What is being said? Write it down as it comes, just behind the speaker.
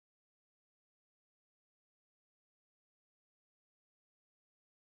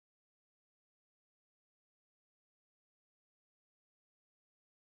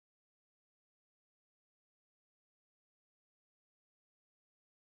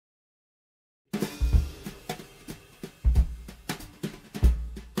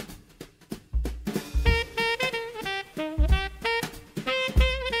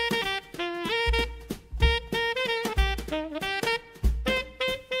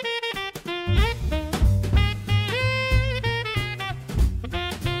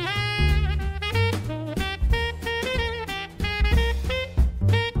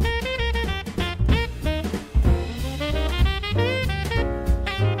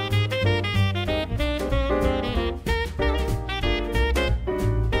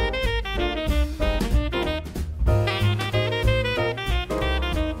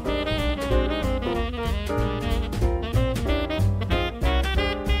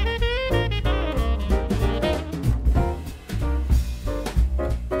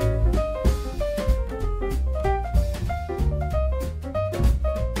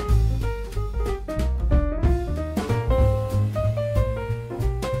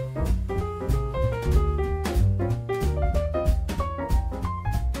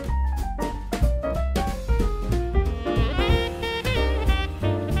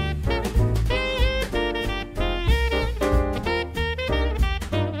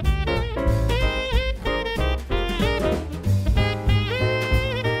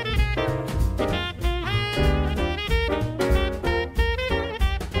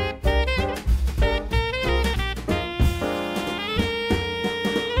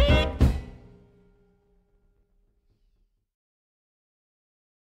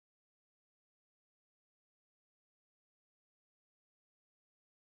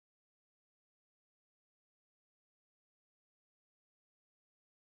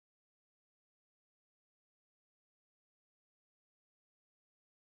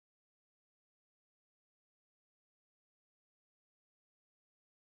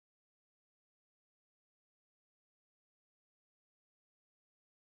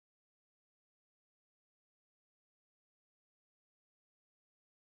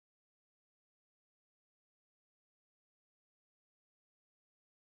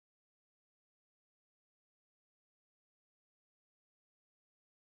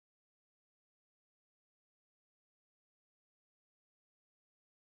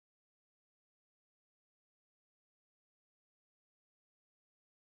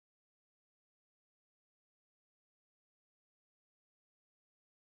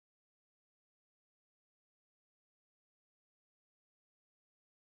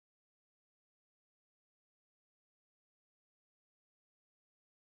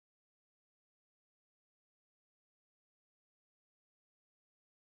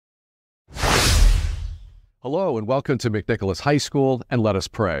Hello and welcome to McNicholas High School, and let us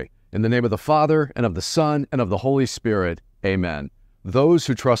pray. In the name of the Father, and of the Son, and of the Holy Spirit, amen. Those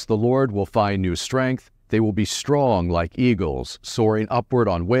who trust the Lord will find new strength. They will be strong like eagles, soaring upward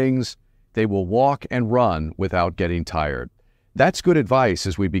on wings. They will walk and run without getting tired. That's good advice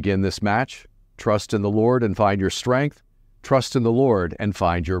as we begin this match. Trust in the Lord and find your strength. Trust in the Lord and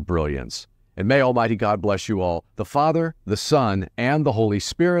find your brilliance. And may Almighty God bless you all, the Father, the Son, and the Holy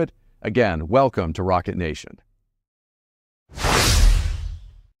Spirit. Again, welcome to Rocket Nation.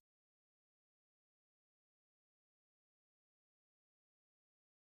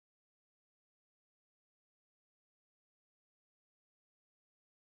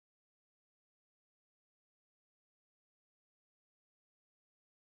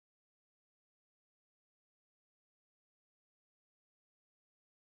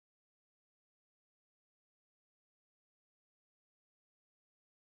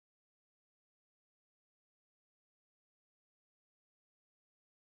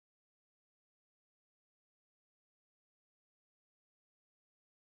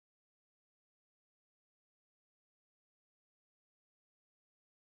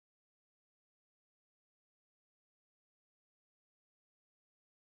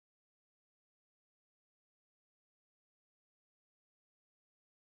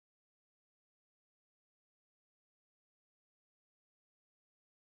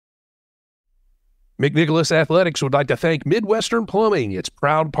 McNicholas Athletics would like to thank Midwestern Plumbing, its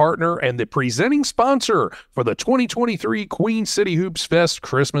proud partner and the presenting sponsor for the 2023 Queen City Hoops Fest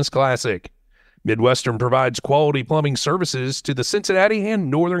Christmas Classic. Midwestern provides quality plumbing services to the Cincinnati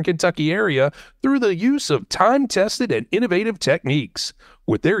and Northern Kentucky area through the use of time-tested and innovative techniques.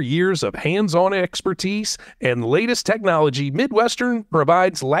 With their years of hands-on expertise and latest technology, Midwestern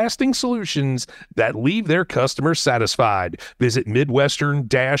provides lasting solutions that leave their customers satisfied. Visit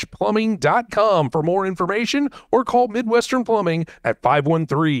midwestern-plumbing.com for more information or call Midwestern Plumbing at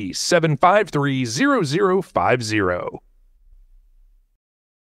 513-753-0050.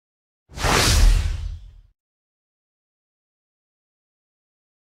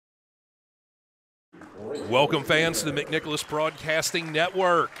 Welcome, fans, to the McNicholas Broadcasting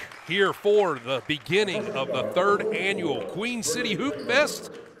Network, here for the beginning of the third annual Queen City Hoop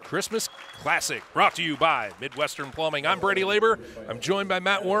Fest Christmas Classic, brought to you by Midwestern Plumbing. I'm Brady Labor. I'm joined by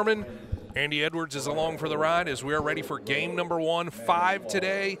Matt Warman. Andy Edwards is along for the ride as we are ready for game number 1. 5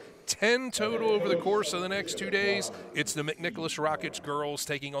 today, 10 total over the course of the next 2 days. It's the McNicholas Rockets girls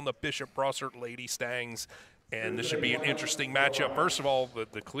taking on the Bishop Brossart Lady Stangs. And this should be an interesting matchup. First of all,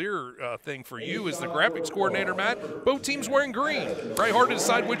 the clear thing for you is the graphics coordinator, Matt. Both teams wearing green. Very hard to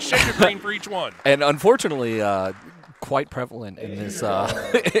decide which shade of green for each one. And unfortunately, quite prevalent in this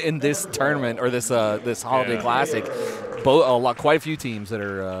in this tournament or this holiday classic. Quite a few teams that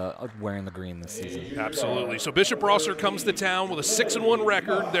are wearing the green this season. Absolutely. So Bishop Brossart comes to town with a 6-1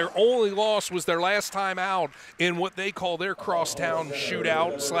 record. Their only loss was their last time out in what they call their crosstown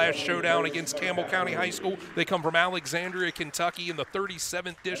shootout/showdown against Campbell County High School. They come from Alexandria, Kentucky, in the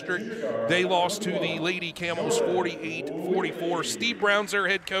 37th district. They lost to the Lady Camels 48-44. Steve Brown's their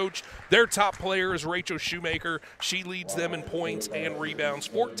head coach. Their top player is Rachel Shoemaker. She leads them in points and rebounds,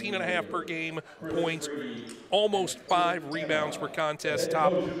 14.5 per game points, almost 5 rebounds per contest,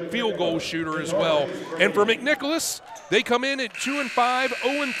 top field goal shooter as well. And for McNicholas, they come in at 2-5,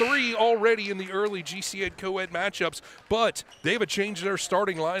 0-3 already in the early GC-Ed co-ed matchups, but they have a change in their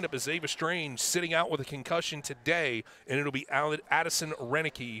starting lineup as Ava Strange sitting out with a concussion today, and it'll be Addison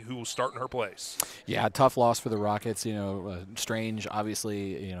Renicky who will start in her place. Yeah, tough loss for the Rockets. Strange,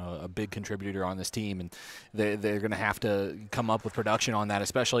 obviously, a big contributor on this team, and they're going to have to come up with production on that,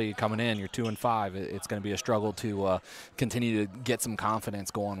 especially coming in. You're 2-5. It's going to be a struggle to continue to get some confidence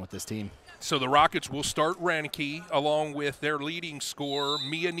going with this team. So the Rockets will start Renicky along with their leading scorer,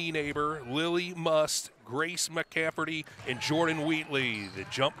 Mia Nienaber, Lily Must, Grace McCafferty, and Jordan Wheatley. The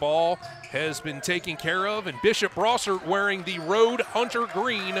jump ball has been taken care of, and Bishop Brossart wearing the Road Hunter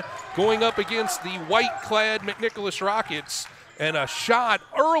green going up against the white-clad McNicholas Rockets. And a shot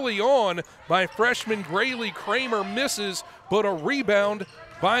early on by freshman Graylee Kramer misses, but a rebound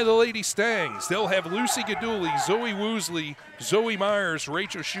by the Lady Stangs. They'll have Lucy Gaduli, Zoe Woosley, Zoe Myers,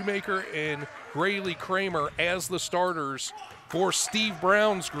 Rachel Shoemaker, and Graylee Kramer as the starters for Steve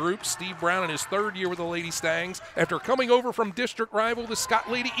Brown's group. Steve Brown in his third year with the Lady Stangs after coming over from district rival the Scott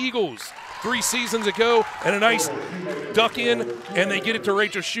Lady Eagles 3 seasons ago, and a nice duck in, and they get it to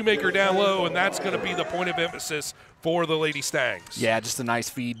Rachel Shoemaker down low, and that's going to be the point of emphasis for the Lady Stangs. Yeah, just a nice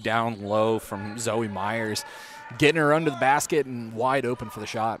feed down low from Zoe Myers, getting her under the basket and wide open for the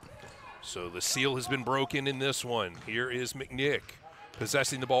shot. So the seal has been broken in this one. Here is McNick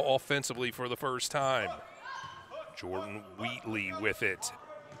possessing the ball offensively for the first time. Jordan Wheatley with it.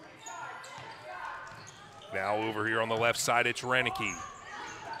 Now over here on the left side, it's Renicky.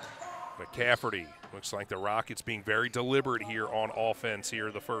 McCafferty. Looks like the Rockets being very deliberate here on offense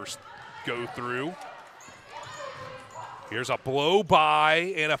here the first go through. Here's a blow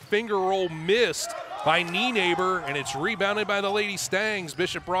by and a finger roll missed by Nienaber, and it's rebounded by the Lady Stangs.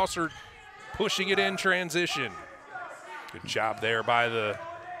 Bishop Brossart pushing it in transition. Good job there by the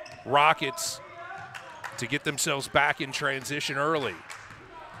Rockets to get themselves back in transition early.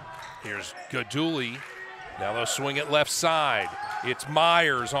 Here's Gaduli. Now they'll swing it left side. It's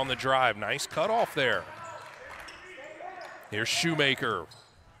Myers on the drive. Nice cutoff there. Here's Shoemaker.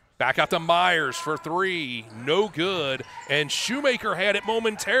 Back out to Myers for three. No good. And Shoemaker had it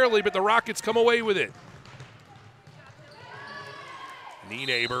momentarily, but the Rockets come away with it.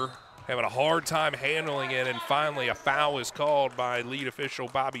 Nienaber having a hard time handling it, and finally a foul is called by lead official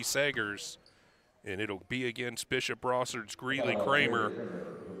Bobby Sagers. And it'll be against Bishop Brossart's Greeley Kramer.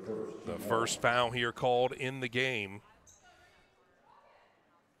 The first foul here called in the game.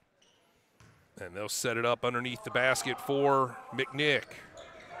 And they'll set it up underneath the basket for McNick.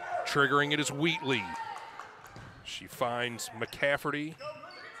 Triggering it is Wheatley. She finds McCafferty,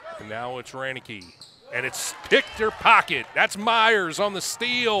 and now it's Ranicky. And it's picked her pocket. That's Myers on the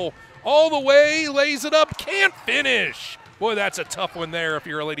steal. All the way, lays it up, can't finish. Boy, that's a tough one there if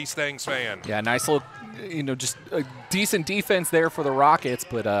you're a Lady Stangs fan. Yeah, nice little, just a decent defense there for the Rockets,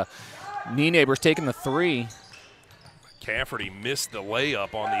 but Nienaber's taking the three. McCafferty missed the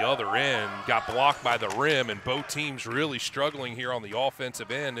layup on the other end, got blocked by the rim, and both teams really struggling here on the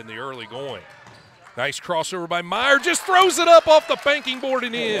offensive end in the early going. Nice crossover by Meyer, just throws it up off the banking board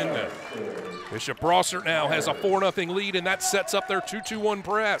and in. Bishop Brossart now has a 4-0 lead, and that sets up their 2-2-1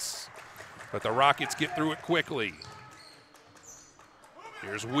 press. But the Rockets get through it quickly.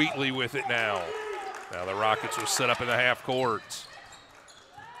 Here's Wheatley with it now. Now the Rockets will set up in the half court.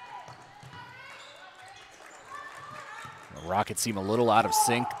 The Rockets seem a little out of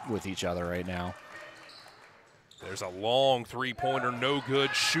sync with each other right now. There's a long three-pointer, no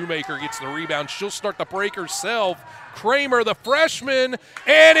good. Shoemaker gets the rebound. She'll start the break herself. Kramer, the freshman,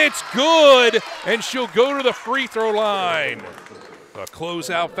 and it's good, and she'll go to the free throw line. A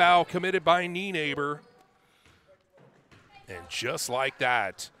closeout foul committed by Nienaber. And just like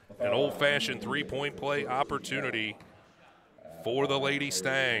that, an old-fashioned three-point play opportunity for the Lady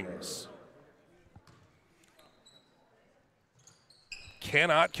Stangs.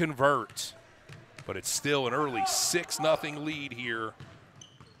 Cannot convert, but it's still an early 6-0 lead here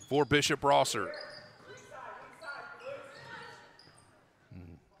for Bishop Brossart.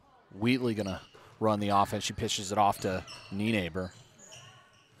 Wheatley gonna run the offense. She pitches it off to Nienaber.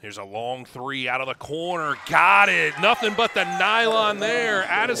 Here's a long three out of the corner. Got it. Nothing but the nylon there.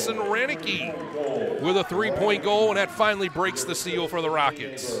 Addison Renicky with a three-point goal, and that finally breaks the seal for the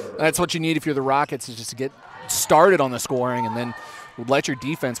Rockets. That's what you need if you're the Rockets, is just to get started on the scoring and then let your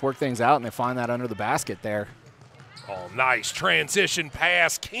defense work things out, and they find that under the basket there. Oh, nice transition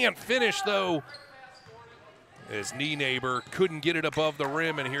pass. Can't finish, though, as Nienaber couldn't get it above the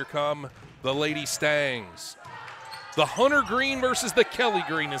rim, and here come the Lady Stangs. The Hunter Green versus the Kelly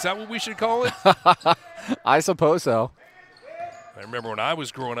Green. Is that what we should call it? I suppose so. I remember when I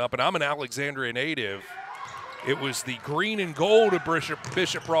was growing up, and I'm an Alexandria native, it was the green and gold of Bishop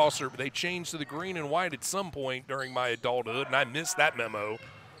Brossart. They changed to the green and white at some point during my adulthood, and I missed that memo.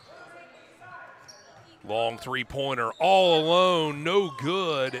 Long three-pointer, all alone, no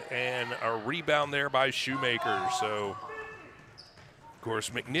good, and a rebound there by Shoemaker. So, of course,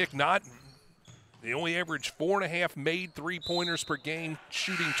 McNick they only average 4.5 made three-pointers per game,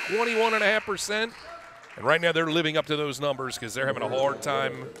 shooting 21.5%. And right now they're living up to those numbers because they're having a hard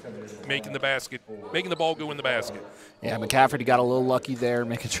time making the ball go in the basket. Yeah, McCafferty got a little lucky there,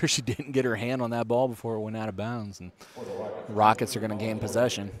 making sure she didn't get her hand on that ball before it went out of bounds. And the Rockets are going to gain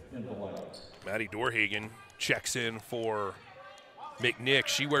possession. Maddie Dorhagen checks in for McNick.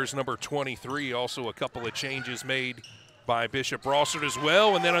 She wears number 23, also a couple of changes made by Bishop Brossart as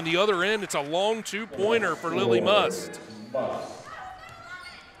well. And then on the other end, it's a long two-pointer for Lily Must.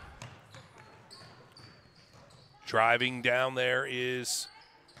 Driving down there is,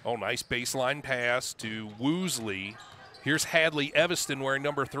 nice baseline pass to Woosley. Here's Hadley Evanston wearing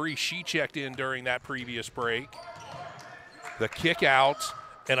number 3. She checked in during that previous break. The kick out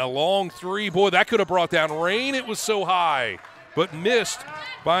and a long three. Boy, that could have brought down rain. It was so high, but missed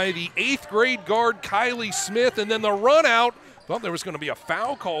by the 8th grade guard, Kylie Smith. And then the run out. Thought there was going to be a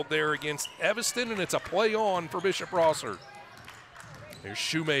foul called there against Evanston, and it's a play on for Bishop Brossart. There's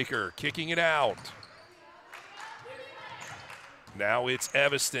Shoemaker kicking it out. Now it's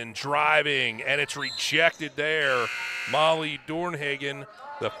Evanston driving, and it's rejected there. Molly Dornhagen,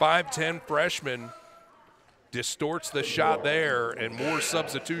 the 5'10 freshman, distorts the shot there, and more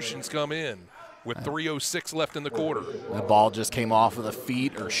substitutions come in with 3:06 left in the quarter. The ball just came off of the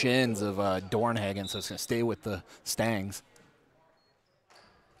feet or shins of Dornhagen, so it's going to stay with the Stangs.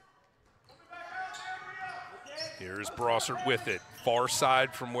 Here's Brossart with it, far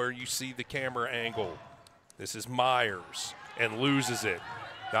side from where you see the camera angle. This is Myers, and loses it.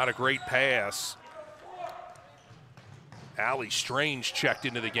 Not a great pass. Allie Strange checked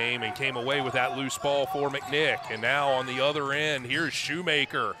into the game and came away with that loose ball for McNick. And now on the other end, here's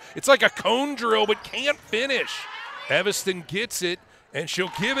Shoemaker. It's like a cone drill, but can't finish. Evanston gets it, and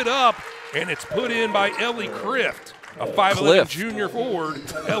she'll give it up, and it's put in by Ellie Clift, a 5'11 junior forward.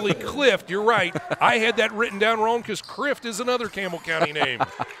 Ellie Clift, you're right. I had that written down wrong because Clift is another Campbell County name.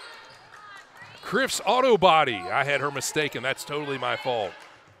 Criff's Auto Body. I had her mistaken. That's totally my fault.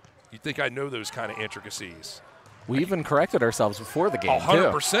 You'd think I know those kind of intricacies. We even corrected ourselves before the game,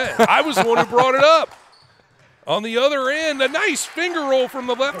 100%. I was the one who brought it up. On the other end, a nice finger roll from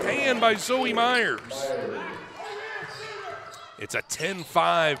the left hand by Zoe Myers. It's a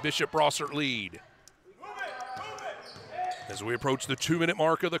 10-5 Bishop Brossart lead. As we approach the 2-minute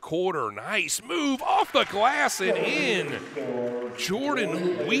mark of the quarter, nice move off the glass and in.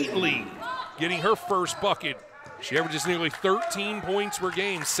 Jordan Wheatley getting her first bucket. She averages nearly 13 points per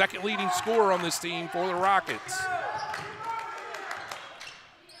game, second leading scorer on this team for the Rockets.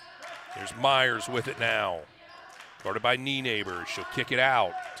 Here's Myers with it now. Guarded by Neighbors. She'll kick it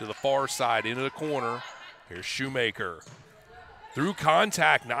out to the far side into the corner. Here's Shoemaker. Through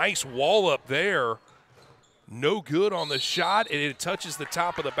contact, nice wall up there. No good on the shot, and it touches the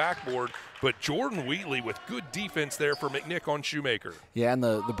top of the backboard. But Jordan Wheatley with good defense there for McNick on Shoemaker. Yeah, and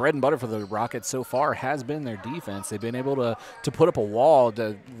the bread and butter for the Rockets so far has been their defense. They've been able to put up a wall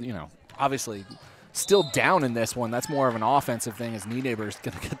to, obviously still down in this one. That's more of an offensive thing as Neighbors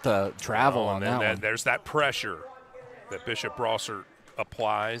going to get the travel on that one. There's that pressure that Bishop Brossart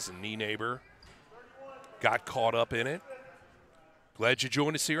applies, and Neighbor got caught up in it. Glad you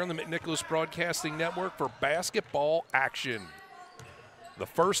joined us here on the McNicholas Broadcasting Network for basketball action. The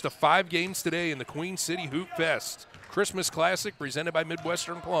first of 5 games today in the Queen City Hoop Fest Christmas Classic presented by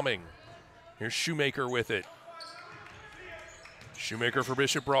Midwestern Plumbing. Here's Shoemaker with it. Shoemaker for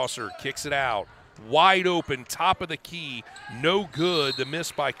Bishop Brossart, kicks it out. Wide open, top of the key, no good. The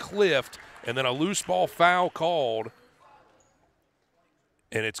miss by Clift, and then a loose ball foul called.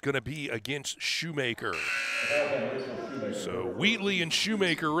 And it's going to be against Shoemaker. So Wheatley and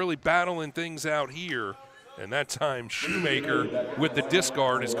Shoemaker really battling things out here. And that time, Shoemaker with the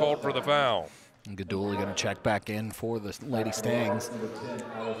discard is called for the foul. And Gaduli going to check back in for the Lady Stangs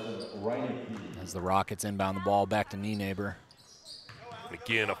as the Rockets inbound the ball back to Neighbor.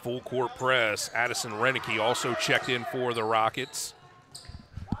 Again, a full court press. Addison Renicky also checked in for the Rockets.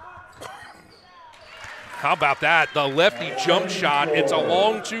 How about that? The lefty jump shot. It's a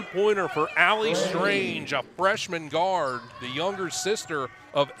long two-pointer for Allie Strange, a freshman guard, the younger sister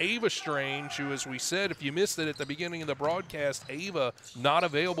of Ava Strange, who, as we said, if you missed it at the beginning of the broadcast, Ava not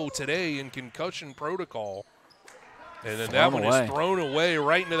available today in concussion protocol. And then that one is thrown away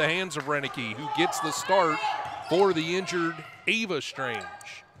right into the hands of Renicky, who gets the start for the injured Ava Strange.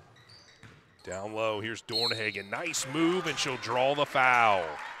 Down low, here's Dornhagen. Nice move, and she'll draw the foul.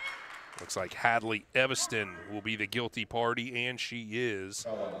 Looks like Hadley Evanston will be the guilty party, and she is.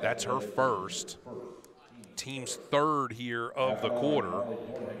 That's her first. Team's third here of the quarter.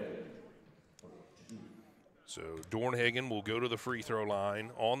 So Dornhagen will go to the free throw line.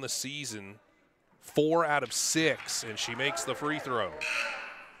 On the season, 4 out of 6, and she makes the free throw.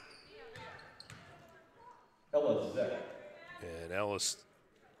 And Ella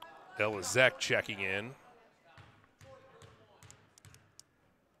Zeck checking in.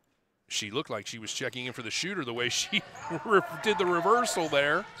 She looked like she was checking in for the shooter the way she did the reversal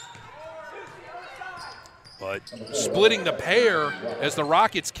there. But splitting the pair as the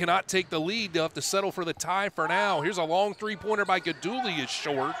Rockets cannot take the lead. They'll have to settle for the tie for now. Here's a long three-pointer by Gaduli, is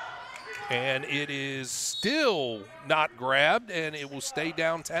short. And it is still not grabbed, and it will stay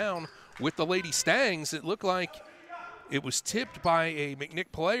downtown with the Lady Stangs. It looked like it was tipped by a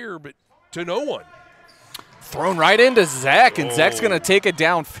McNick player, but to no one. Thrown right into Zach, and Zach's going to take it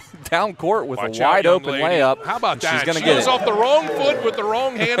down court with a wide open layup. How about that? She's going to get it off the wrong foot with the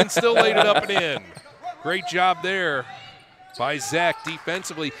wrong hand and still laid it up and in. Great job there by Zach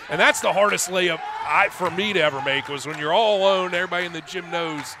defensively. And that's the hardest layup for me to ever make, was when you're all alone. Everybody in the gym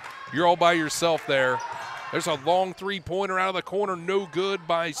knows you're all by yourself there. There's a long three-pointer out of the corner, no good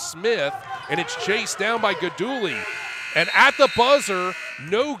by Smith, and it's chased down by Gaduli. And at the buzzer,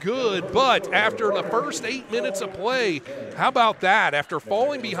 no good. But after the first 8 minutes of play, how about that? After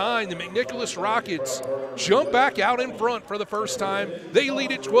falling behind, the McNicholas Rockets jump back out in front for the first time. They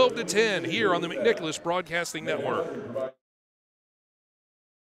lead it 12-10 here on the McNicholas Broadcasting Network.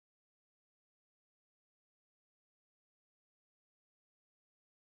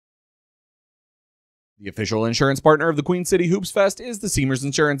 The official insurance partner of the Queen City Hoops Fest is the Seamers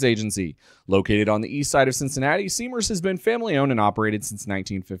Insurance Agency. Located on the east side of Cincinnati, Seamers has been family-owned and operated since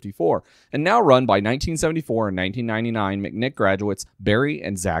 1954, and now run by 1974 and 1999 McNick graduates Barry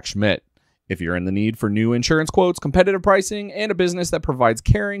and Zach Schmidt. If you're in the need for new insurance quotes, competitive pricing, and a business that provides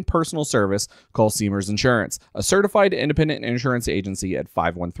caring personal service, call Seamers Insurance, a certified independent insurance agency at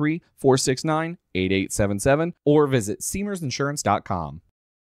 513-469-8877, or visit seamersinsurance.com.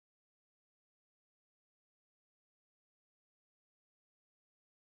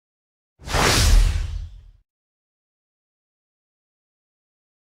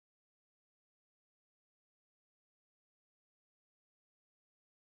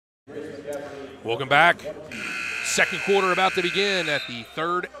 Welcome back. Second quarter about to begin at the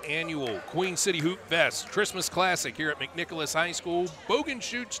third annual Queen City Hoop Fest Christmas Classic here at McNicholas High School.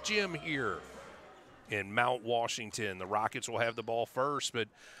 Bogenschutz Gym here in Mount Washington. The Rockets will have the ball first, but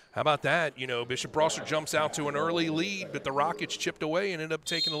how about that? You know, Bishop Brossart jumps out to an early lead, but the Rockets chipped away and ended up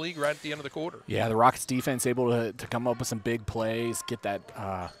taking the lead right at the end of the quarter. Yeah, the Rockets defense able to come up with some big plays, get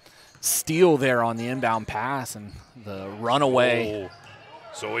that steal there on the inbound pass and the runaway. Oh.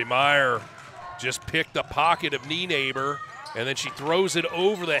 Zoe Meyer just picked the pocket of Nienaber, and then she throws it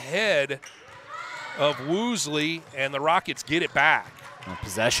over the head of Woosley, and the Rockets get it back.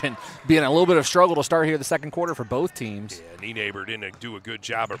 Possession being a little bit of struggle to start here the second quarter for both teams. Yeah, Nienaber didn't do a good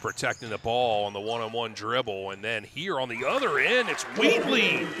job of protecting the ball on the one-on-one dribble, and then here on the other end, it's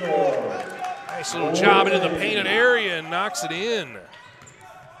Wheatley. Nice little job into the painted area and knocks it in.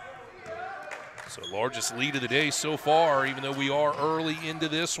 So largest lead of the day so far, even though we are early into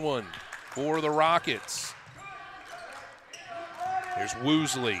this one for the Rockets. Here's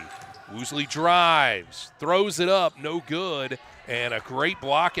Woosley. Woosley drives, throws it up, no good, and a great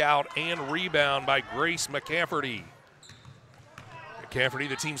block out and rebound by Grace McCafferty. McCafferty,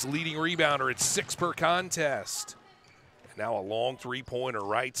 the team's leading rebounder, at 6 per contest. And now a long three-pointer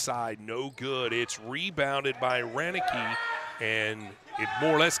right side, no good. It's rebounded by Renicky, and it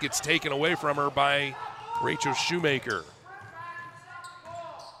more or less gets taken away from her by Rachel Shoemaker.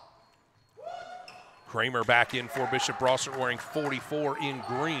 Kramer back in for Bishop Brossart wearing 44 in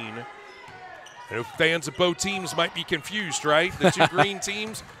green. I know fans of both teams might be confused, right? The two green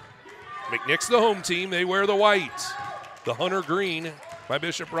teams. McNick's the home team. They wear the white. The hunter green by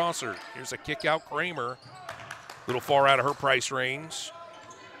Bishop Brossart. Here's a kick out Kramer. A little far out of her price range.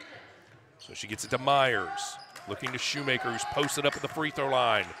 So she gets it to Myers. Looking to Shoemaker, who's posted up at the free throw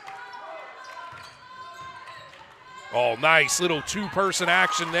line. Oh, nice little two-person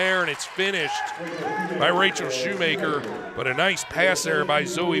action there, and it's finished by Rachel Shoemaker, but a nice pass there by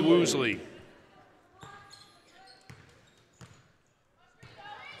Zoe Woosley.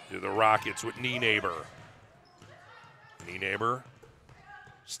 To the Rockets with Nienaber. Nienaber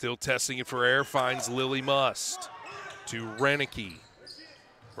still testing it for air, finds Lily Must. To Renicky.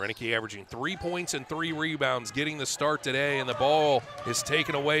 Renicky averaging 3 points and 3 rebounds, getting the start today, and the ball is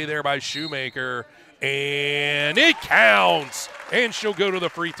taken away there by Shoemaker, and it counts, and she'll go to the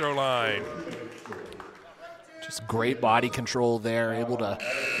free throw line. Just great body control there, able to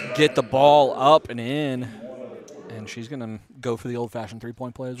get the ball up and in, and she's going to go for the old-fashioned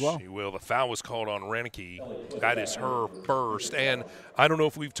three-point play as well. She will. The foul was called on Renicky. That is her first, and I don't know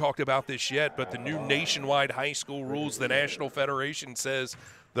if we've talked about this yet, but the new nationwide high school rules, the National Federation says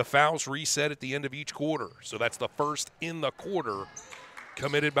the fouls reset at the end of each quarter. So that's the first in the quarter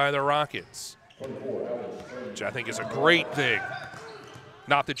committed by the Rockets, which I think is a great thing.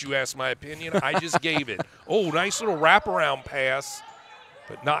 Not that you asked my opinion, I just gave it. Oh, nice little wraparound pass,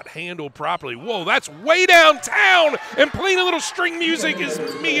 but not handled properly. Whoa, that's way downtown, and playing a little string music is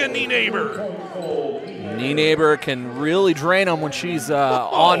Mia Nienaber. Nienaber can really drain them when she's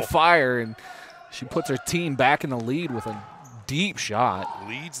on fire, and she puts her team back in the lead with a deep shot.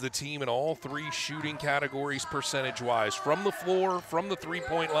 Leads the team in all 3 shooting categories percentage-wise, from the floor, from the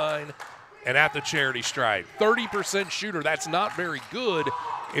three-point line, and at the charity stripe. 30% shooter, that's not very good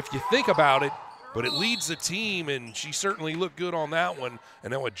if you think about it, but it leads the team, and she certainly looked good on that one.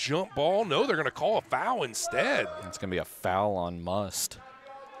 And now a jump ball. No, they're going to call a foul instead. It's going to be a foul on Must.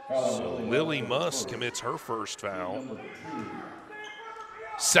 So Lily Must commits her first foul.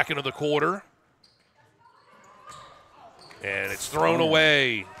 Second of the quarter. And it's thrown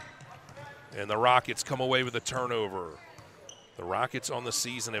away. And the Rockets come away with a turnover. The Rockets on the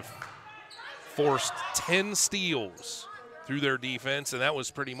season have forced 10 steals through their defense, and that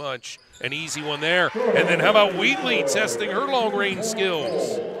was pretty much an easy one there. And then how about Wheatley testing her long-range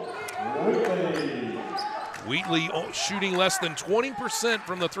skills? Wheatley shooting less than 20%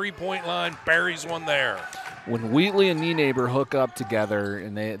 from the three-point line, buries one there. When Wheatley and Nienaber hook up together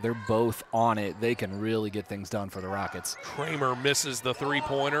and they're both on it, they can really get things done for the Rockets. Kramer misses the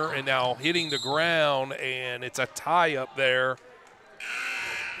three-pointer and now hitting the ground, and it's a tie up there.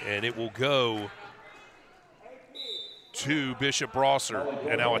 And it will go to Bishop Brossart.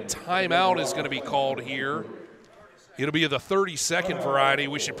 And now a timeout is going to be called here. It'll be of the 30-second variety.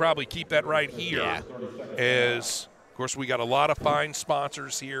 We should probably keep that right here. As, of course, we got a lot of fine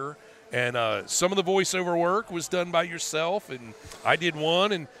sponsors here. And some of the voiceover work was done by yourself, and I did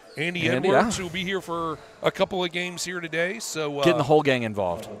one, and Andy Edwards, who will be here for a couple of games here today. So getting the whole gang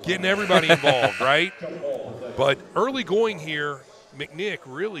involved. Getting everybody involved, right? But early going here, McNick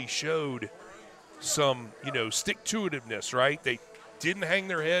really showed some, stick-to-itiveness, right? They didn't hang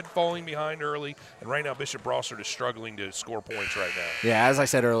their head falling behind early, and right now Bishop Brossart is struggling to score points right now. Yeah, as I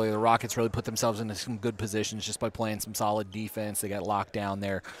said earlier, the Rockets really put themselves into some good positions just by playing some solid defense. They got locked down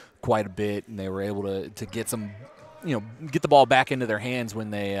there quite a bit, and they were able to get some, get the ball back into their hands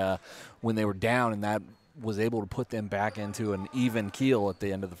when they were down, and that was able to put them back into an even keel at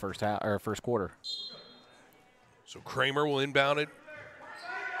the end of the first quarter. So Kramer will inbound it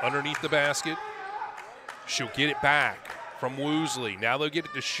underneath the basket. She'll get it back from Woosley. Now they'll get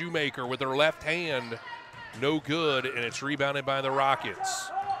it to Shoemaker with her left hand. No good, and it's rebounded by the Rockets.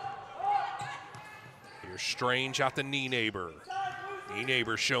 Here's Strange out to Nienaber.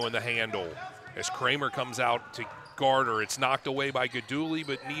 Nienaber showing the handle. As Kramer comes out to guard her, it's knocked away by Gaduli,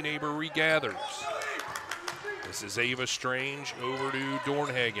 but Nienaber regathers. This is Ava Strange over to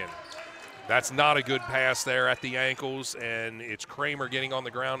Dornhagen. That's not a good pass there at the ankles, and it's Kramer getting on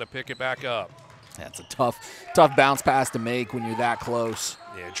the ground to pick it back up. That's a tough bounce pass to make when you're that close.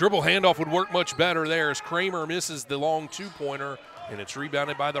 Yeah, dribble handoff would work much better there as Kramer misses the long two-pointer, and it's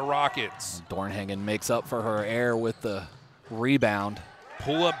rebounded by the Rockets. Dornhagen makes up for her error with the rebound.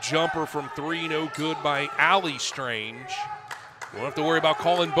 Pull-up jumper from three, no good by Allie Strange. We don't have to worry about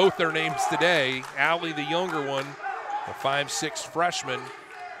calling both their names today. Allie, the younger one, a 5'6" freshman,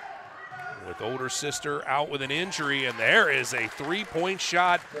 with older sister out with an injury, and there is a three-point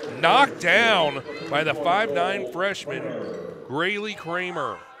shot knocked down by the 5'9" freshman, Graylee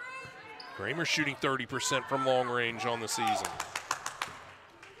Kramer. Kramer shooting 30% from long range on the season.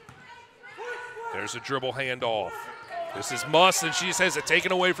 There's a dribble handoff. This is Muss, and she just has it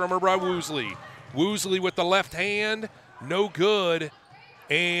taken away from her by Woosley. Woosley with the left hand, no good.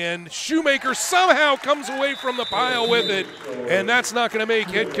 And Shoemaker somehow comes away from the pile with it, and that's not going to make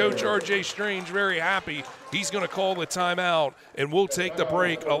head coach R.J. Strange very happy. He's going to call the timeout, and we'll take the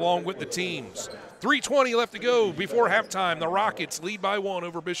break along with the teams. 3:20 left to go before halftime. The Rockets lead by 1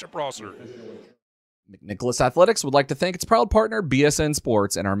 over Bishop Brossart. McNicholas Athletics would like to thank its proud partner, BSN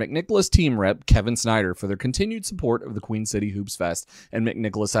Sports, and our McNicholas team rep, Kevin Snyder, for their continued support of the Queen City Hoops Fest and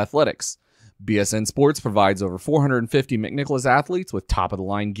McNicholas Athletics. BSN Sports provides over 450 McNicholas athletes with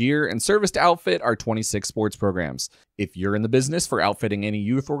top-of-the-line gear and service to outfit our 26 sports programs. If you're in the business for outfitting any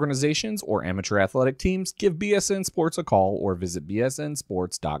youth organizations or amateur athletic teams, give BSN Sports a call or visit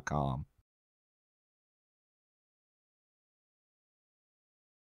bsnsports.com.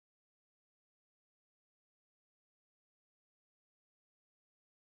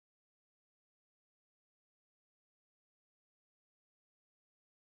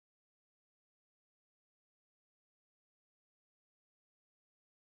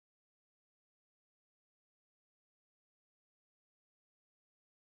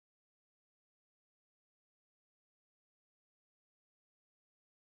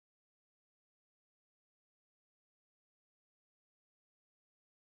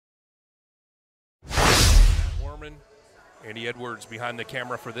 Andy Edwards behind the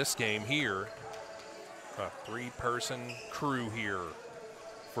camera for this game here. A three-person crew here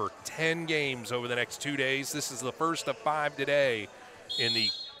for 10 games over the next 2 days. This is the first of 5 today in the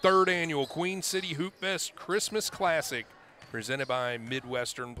 3rd annual Queen City Hoop Fest Christmas Classic presented by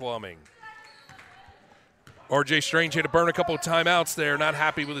Midwestern Plumbing. R.J. Strange had to burn a couple of timeouts there, not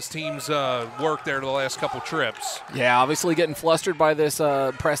happy with his team's work there the last couple trips. Yeah, obviously getting flustered by this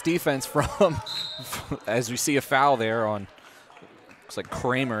press defense from, as we see a foul there on, looks like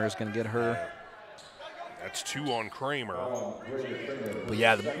Kramer is going to get her. That's 2 on Kramer. But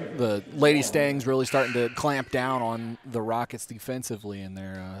yeah, the Lady Stangs really starting to clamp down on the Rockets defensively, and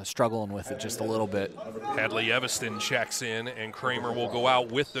they're struggling with it just a little bit. Hadley Evanston checks in, and Kramer will go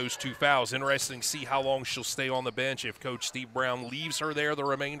out with those 2 fouls. Interesting to see how long she'll stay on the bench, if Coach Steve Brown leaves her there the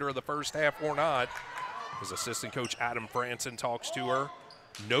remainder of the first half or not. His assistant coach Adam Franson talks to her.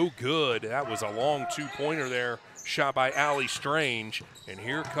 No good. That was a long 2-pointer there, shot by Allie Strange. And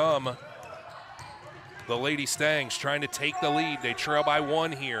here come the Lady Stangs trying to take the lead. They trail by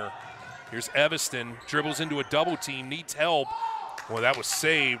 1 here. Here's Evanston, dribbles into a double team, needs help. Well, that was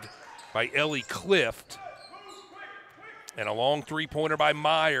saved by Ellie Clift. And a long 3-pointer by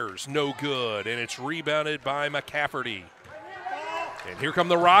Myers, no good. And it's rebounded by McCafferty. And here come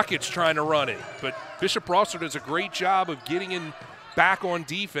the Rockets trying to run it. But Bishop Brossart does a great job of getting in back on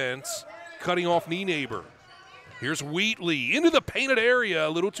defense, cutting off Nienaber. Here's Wheatley into the painted area, a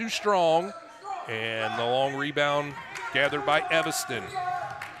little too strong. And the long rebound gathered by Evanston.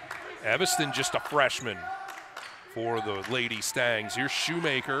 Evanston just a freshman for the Lady Stangs. Here's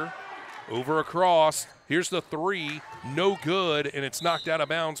Shoemaker over across. Here's the 3, no good, and it's knocked out of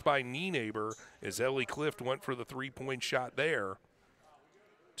bounds by Nienaber as Ellie Clift went for the 3-point shot there.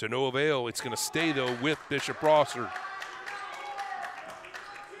 To no avail. It's going to stay, though, with Bishop Brossart.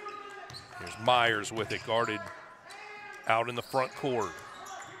 Here's Myers with it, guarded out in the front court.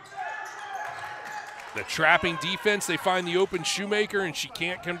 The trapping defense, they find the open Shoemaker, and she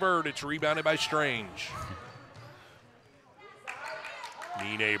can't convert. It's rebounded by Strange.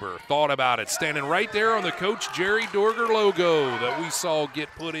 Nienaber thought about it, standing right there on the Coach Jerry Dorger logo that we saw get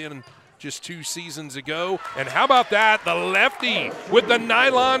put in just 2 seasons ago. And how about that, the lefty with the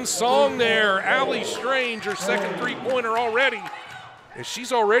nylon song there. Allie Strange, her second 3-pointer already. And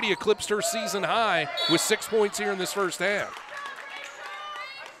she's already eclipsed her season high with 6 points here in this first half.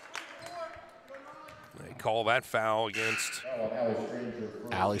 They call that foul against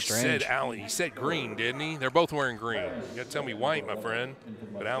Allie Strange. He said green, didn't he? They're both wearing green. You got to tell me white, my friend.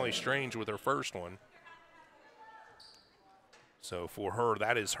 But Allie Strange with her first one. So for her,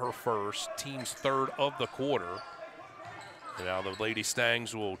 that is her first, team's 3rd of the quarter. And now the Lady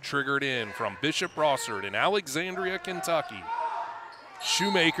Stangs will trigger it in from Bishop Brossart in Alexandria, Kentucky.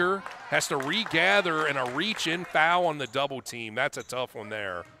 Shoemaker has to regather and a reach-in foul on the double team. That's a tough one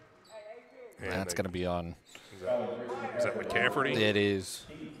there. And that's going to be on. Is that McCafferty? It is.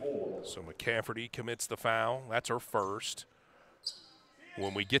 So McCafferty commits the foul. That's her first.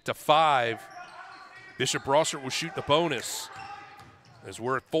 When we get to 5, Bishop Brossart will shoot the bonus. As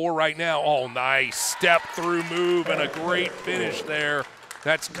we're at 4 right now. Oh, nice step-through move and a great finish there.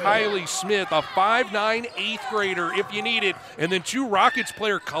 That's Kylie Smith, a 5'9", 8th grader if you need it. And then 2 Rockets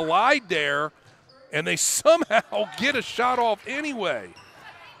players collide there, and they somehow get a shot off anyway.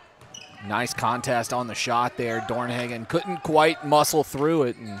 Nice contest on the shot there. Dornhagen couldn't quite muscle through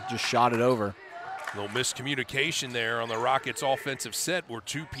it and just shot it over. A little miscommunication there on the Rockets' offensive set where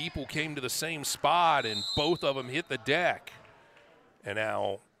 2 people came to the same spot and both of them hit the deck. And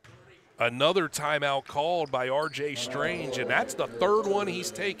now another timeout called by R.J. Strange, and that's the 3rd one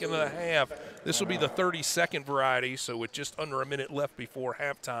he's taken in the half. This will be the 32nd variety, so with just under a minute left before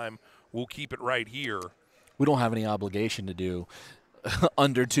halftime, we'll keep it right here. We don't have any obligation to do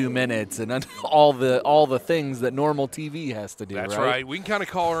under 2 minutes and all the things that normal TV has to do. That's right. We can kind of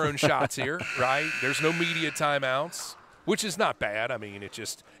call our own shots here, right? There's no media timeouts, which is not bad. I mean,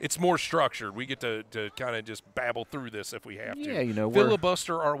 it's more structured. We get to kind of just babble through this if we have to. Yeah, you know,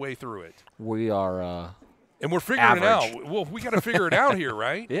 filibuster our way through it. We are and we're figuring it out. Well, we got to figure it out here,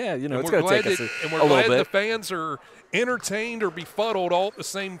 right? Yeah, you know, and it's going to take us a little bit. And we're glad the fans are entertained or befuddled all at the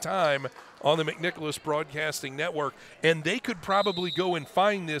same time on the McNicholas Broadcasting Network. And they could probably go and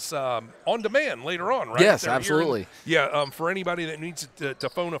find this on demand later on, right? Yes, absolutely. For anybody that needs to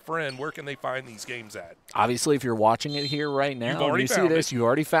phone a friend, where can they find these games at? Obviously, if you're watching it here right now and you see this, you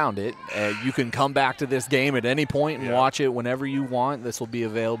already found it. You can come back to this game at any point and watch it whenever you want. This will be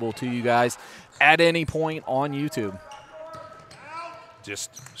available to you guys at any point on YouTube.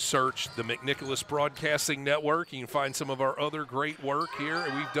 Just search the McNicholas Broadcasting Network. You can find some of our other great work here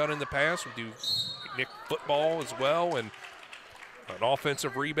we've done in the past. We do McNick football as well, and an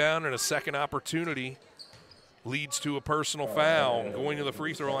offensive rebound and a second opportunity leads to a personal foul. Going to the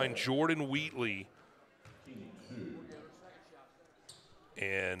free throw line, Jordan Wheatley.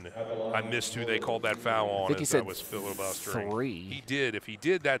 And I missed who they called that foul on. I think he said was filibustering. 3. He did. If he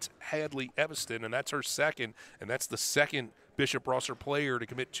did, that's Hadley Evanston, and that's her second, and that's the second Bishop Brossart player to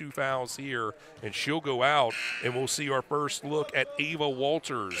commit 2 fouls here, and she'll go out, and we'll see our first look at Ava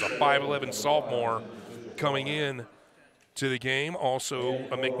Walters, a 5'11 sophomore coming in to the game. Also,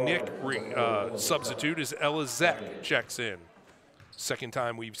 a McNick substitute as Ella Zek checks in. Second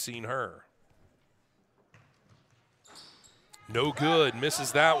time we've seen her. No good.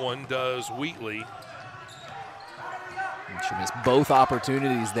 Misses that one, does Wheatley. She missed both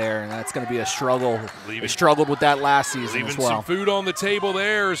opportunities there, and that's going to be a struggle. They struggled with that last season leaving as well. Some food on the table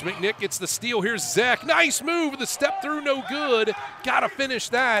there as McNick gets the steal. Here's Zek. Nice move. The step through, no good. Got to finish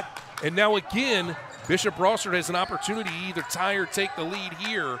that. And now again, Bishop Brossart has an opportunity to either tie or take the lead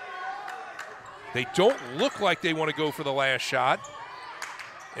here. They don't look like they want to go for the last shot,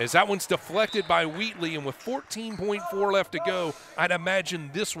 as that one's deflected by Wheatley, and with 14.4 left to go, I'd imagine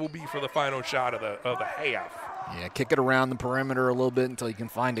this will be for the final shot of the half. Yeah, kick it around the perimeter a little bit until you can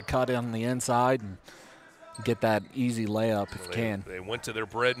find a cut on the inside and get that easy layup if you can. They went to their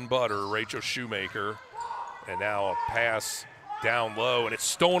bread and butter, Rachel Shoemaker, and now a pass down low, and it's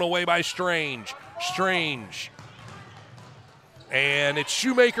stolen away by Strange. And it's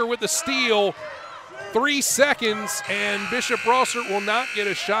Shoemaker with the steal. 3 seconds, and Bishop Brossart will not get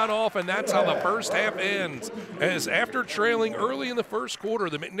a shot off, and that's how the first half ends. As after trailing early in the first quarter,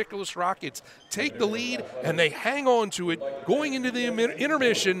 the McNicholas Rockets take the lead, and they hang on to it. Going into the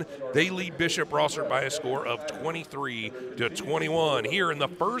intermission, they lead Bishop Brossart by a score of 23-21. Here in the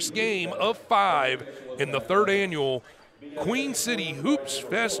first game of 5 in the third annual Queen City Hoops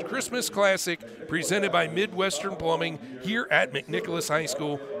Fest Christmas Classic, presented by Midwestern Plumbing here at McNicholas High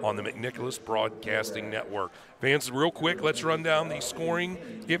School on the McNicholas Broadcasting Network. Fans, real quick, let's run down the scoring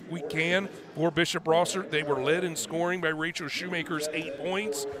if we can. For Bishop Brossart, they were led in scoring by Rachel Shoemaker's 8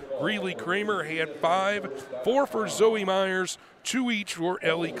 points. Greeley Kramer had 5, 4 for Zoe Myers, 2 each for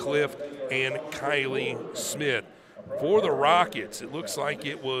Ellie Clift and Kylie Smith. For the Rockets, it looks like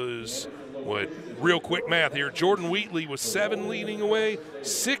it was, real quick math here, Jordan Wheatley was 7 leading away,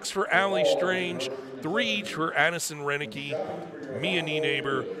 6 for Allie Strange, 3 each for Addison Renicky, Mia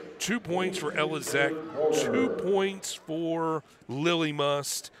Nienaber, 2 points for Ella Zek, 2 points for Lily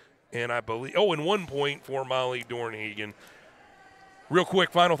Must, and and 1 point for Molly Dornhagen. Real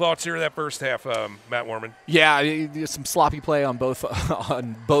quick, final thoughts here of that first half, Matt Warman. Yeah, some sloppy play on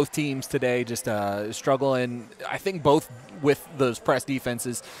both teams today. Just struggling. I think both with those press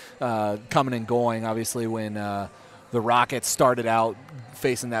defenses coming and going. Obviously, when the Rockets started out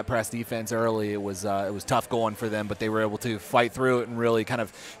facing that press defense early, it was tough going for them, but they were able to fight through it and really kind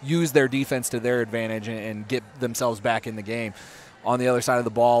of use their defense to their advantage and get themselves back in the game. On the other side of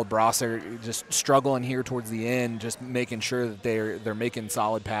the ball, Brossart just struggling here towards the end, just making sure that they're making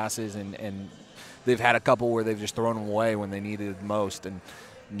solid passes, and they've had a couple where they've just thrown them away when they needed it most. And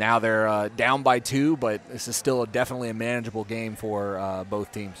now they're down by 2, but this is still definitely a manageable game for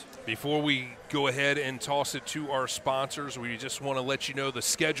both teams. Before we go ahead and toss it to our sponsors, we just want to let you know the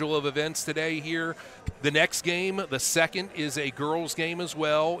schedule of events today here. The next game, the second, is a girls' game as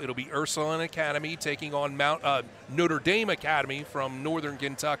well. It'll be Ursuline Academy taking on Notre Dame Academy from Northern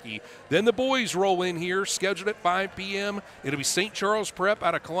Kentucky. Then the boys roll in here, scheduled at 5 p.m. It'll be St. Charles Prep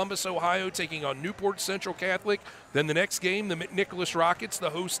out of Columbus, Ohio, taking on Newport Central Catholic. Then the next game, the McNicholas Rockets, the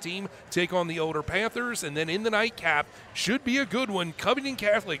host team, take on the Older Panthers. And then in the nightcap, should be a good one, Covington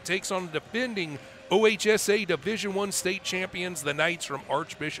Catholic takes on the defending OHSA Division I state champions, the Knights from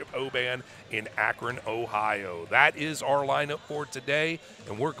Archbishop Oban in Akron, Ohio. That is our lineup for today,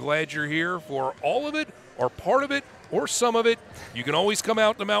 and we're glad you're here for all of it or part of it or some of it. You can always come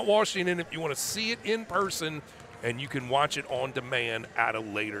out to Mount Washington if you want to see it in person, and you can watch it on demand at a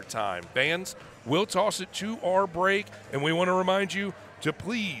later time. Fans, we'll toss it to our break, and we want to remind you to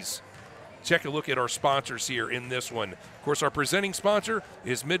please take a look at our sponsors here in this one. Of course, our presenting sponsor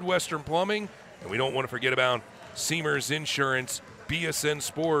is Midwestern Plumbing, and we don't want to forget about Seamers Insurance, BSN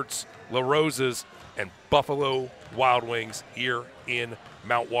Sports, La Rosa's, and Buffalo Wild Wings here in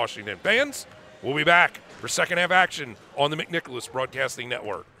Mount Washington. Fans, we'll be back for second half action on the McNicholas Broadcasting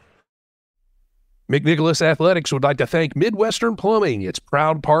Network. McNicholas Athletics would like to thank Midwestern Plumbing, its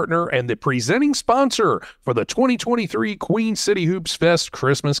proud partner and the presenting sponsor for the 2023 Queen City Hoops Fest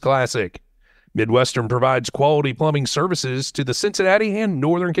Christmas Classic. Midwestern provides quality plumbing services to the Cincinnati and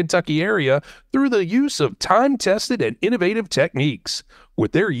Northern Kentucky area through the use of time-tested and innovative techniques.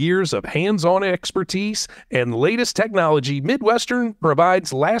 With their years of hands-on expertise and latest technology, Midwestern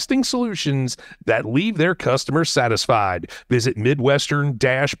provides lasting solutions that leave their customers satisfied. Visit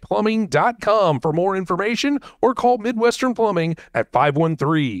midwestern-plumbing.com for more information or call Midwestern Plumbing at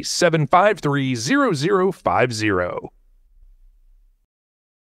 513-753-0050.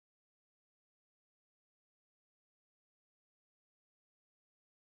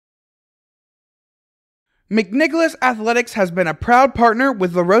 McNicholas Athletics has been a proud partner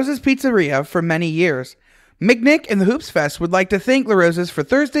with La Rosa's Pizzeria for many years. McNick and the Hoops Fest would like to thank La Roses for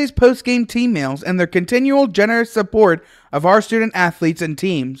Thursday's post-game team meals and their continual generous support of our student athletes and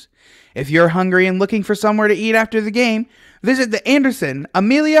teams. If you're hungry and looking for somewhere to eat after the game, visit the Anderson,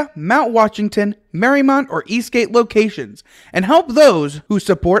 Amelia, Mount Washington, Marymount, or Eastgate locations and help those who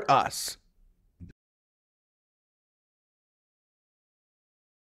support us.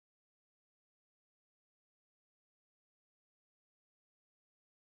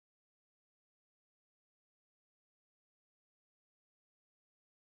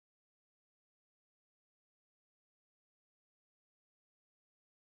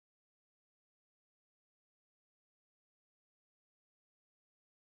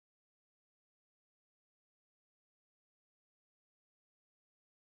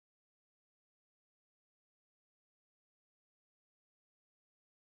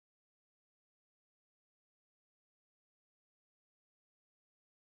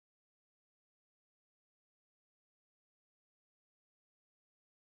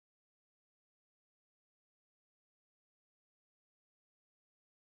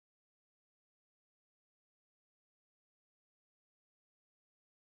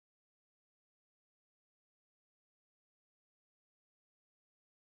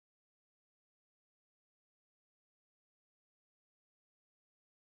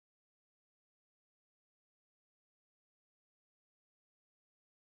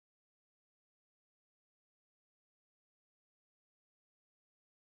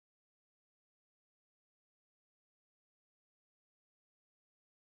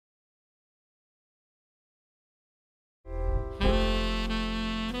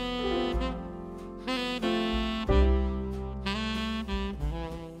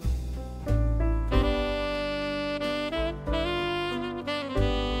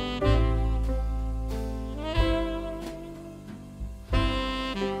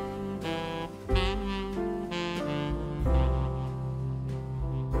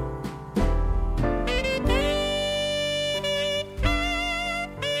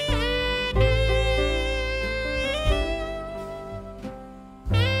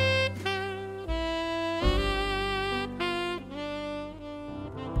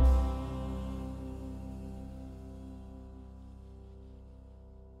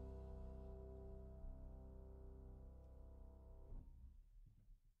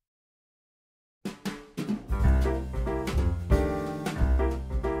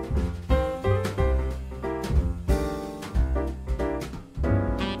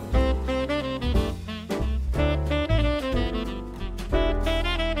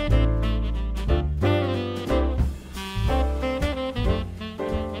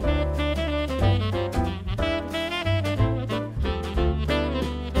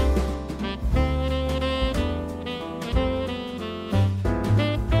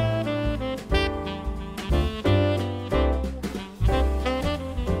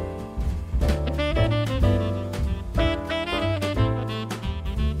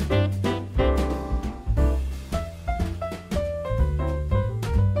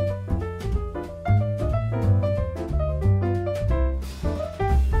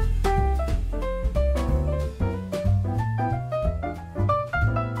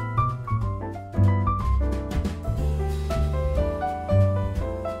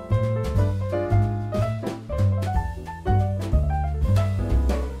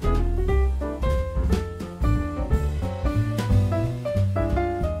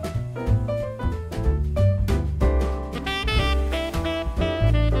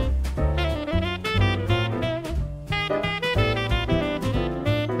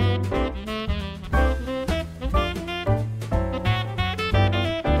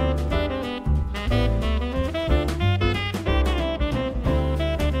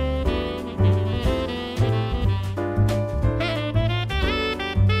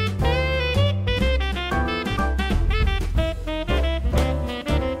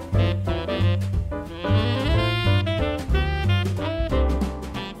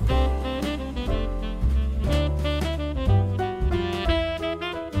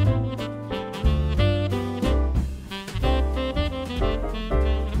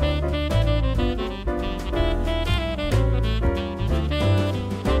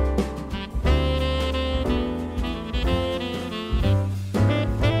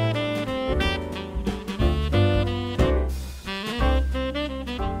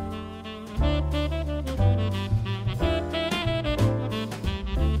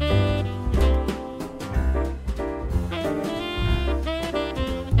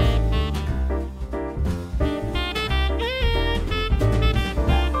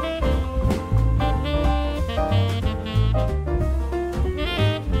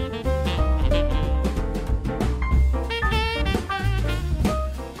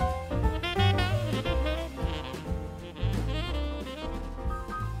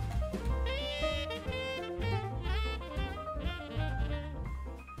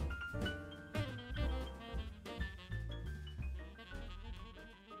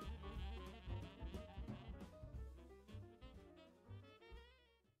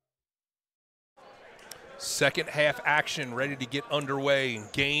 Second half action ready to get underway in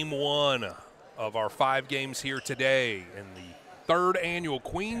game 1 of our 5 games here today in the 3rd annual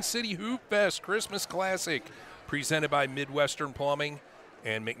Queen City Hoop Fest Christmas Classic presented by Midwestern Plumbing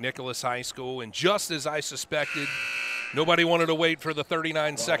and McNicholas High School. And just as I suspected, nobody wanted to wait for the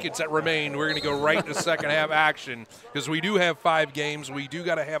 39 seconds that remained. We're going to go right into second half action because we do have 5 games. We do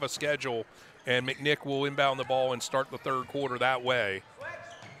got to have a schedule, and McNick will inbound the ball and start the 3rd quarter that way.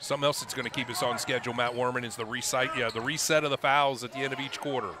 Something else that's going to keep us on schedule, Matt Werman, is the reset of the fouls at the end of each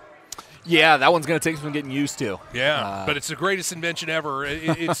quarter. Yeah, that one's going to take some getting used to. Yeah, but it's the greatest invention ever.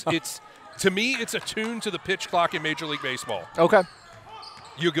 It's to me, it's attuned to the pitch clock in Major League Baseball. Okay.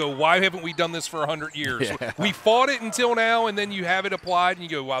 You go, why haven't we done this for 100 years? Yeah. We fought it until now, and then you have it applied, and you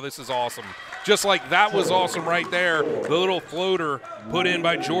go, wow, this is awesome. Just like that was awesome right there, the little floater put in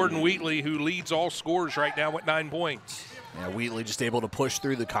by Jordan Wheatley, who leads all scorers right now with 9 points. Yeah, Wheatley just able to push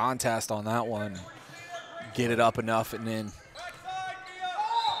through the contest on that one, get it up enough, and then.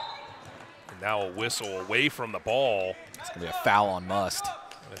 And now a whistle away from the ball. It's going to be a foul on Must.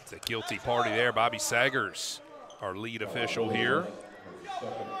 That's a guilty party there. Bobby Saggers, our lead official here.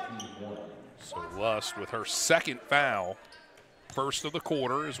 So Lust with her 2nd foul, 1st of the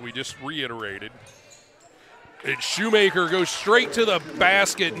quarter, as we just reiterated. And Shoemaker goes straight to the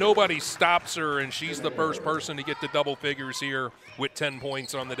basket. Nobody stops her, and she's the first person to get to double figures here with 10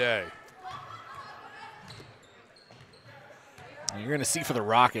 points on the day. You're going to see for the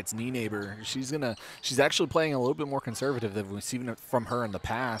Rockets, Nienaber, she's actually playing a little bit more conservative than we've seen from her in the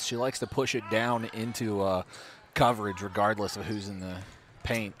past. She likes to push it down into coverage regardless of who's in the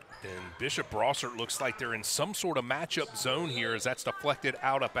paint. And Bishop Brossart looks like they're in some sort of matchup zone here as that's deflected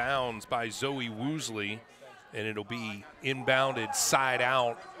out of bounds by Zoe Woosley, and it'll be inbounded side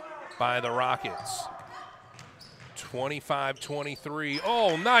out by the Rockets. 25-23.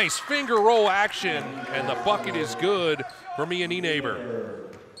 Oh, nice finger roll action, and the bucket is good for Mia Nienaber.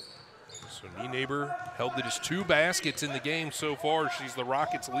 So Nienaber held to just 2 baskets in the game so far. She's the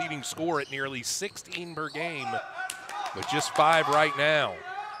Rockets' leading scorer at nearly 16 per game, but just 5 right now.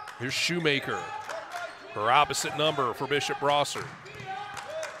 Here's Shoemaker, her opposite number for Bishop Brossart.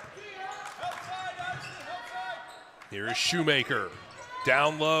 Here is Shoemaker,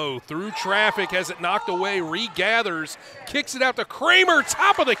 down low, through traffic, has it knocked away, regathers, kicks it out to Kramer,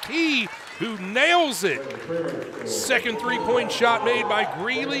 top of the key, who nails it. 2nd 3-point shot made by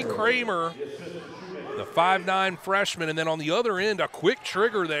Greeley Kramer, the 5'9" freshman. And then on the other end, a quick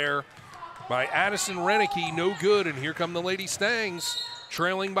trigger there by Addison Renicky, no good. And here come the Lady Stangs,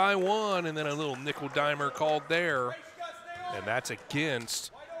 trailing by 1, and then a little nickel dimer called there. And that's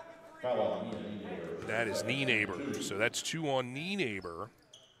against, that is Nienaber. So that's 2 on Nienaber.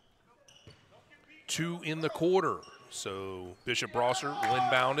 2 in the quarter. So Bishop Brossart will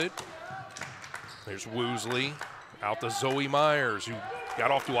inbound it. There's Woosley out to Zoe Myers, who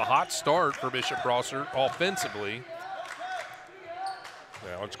got off to a hot start for Bishop Brossart offensively.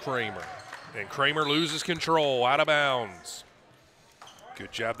 Now it's Kramer. And Kramer loses control, out of bounds.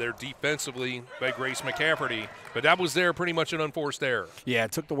 Good job there defensively by Grace McCafferty, but that was there pretty much an unforced error. Yeah,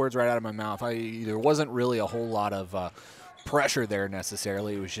 it took the words right out of my mouth. There wasn't really a whole lot of pressure there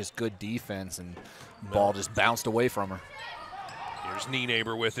necessarily. It was just good defense, and the ball just bounced away from her. Here's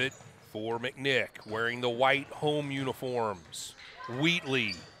Nienaber with it for McNick, wearing the white home uniforms.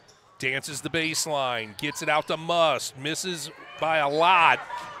 Wheatley dances the baseline, gets it out to Must, misses by a lot,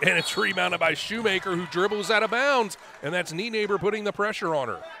 and it's rebounded by Shoemaker, who dribbles out of bounds, and that's Nienaber putting the pressure on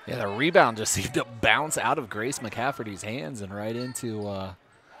her. Yeah, the rebound just seemed to bounce out of Grace McCafferty's hands and right into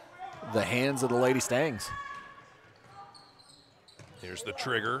the hands of the Lady Stangs. Here's the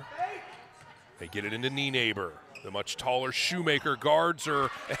trigger. They get it into Nienaber. The much taller Shoemaker guards her.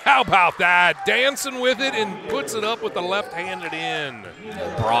 How about that? Dancing with it and puts it up with the left-handed in.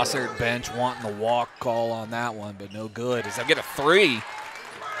 The Brossart bench wanting the walk call on that one, but no good as I get a 3.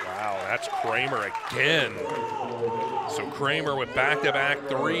 Wow, that's Kramer again. So Kramer with back-to-back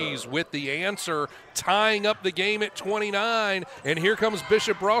 3s with the answer, tying up the game at 29. And here comes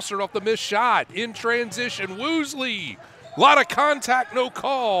Bishop Brossart off the missed shot. In transition, Woosley. A lot of contact, no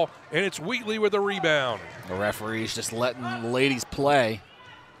call, and it's Wheatley with the rebound. The referee's just letting the ladies play.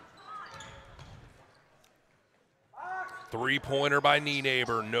 3-pointer by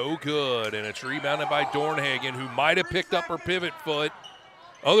Nienaber, no good, and it's rebounded by Dornhagen, who might have picked up her pivot foot.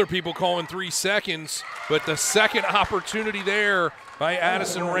 Other people calling 3 seconds, but the second opportunity there by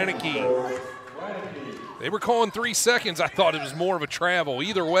Addison Renicky. They were calling 3 seconds. I thought it was more of a travel.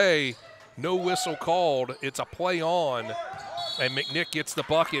 Either way, no whistle called. It's a play on, and McNick gets the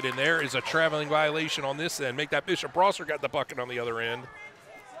bucket, and there is a traveling violation on this end. Make that Bishop Brossart got the bucket on the other end.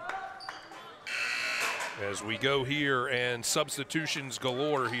 As we go here, and substitutions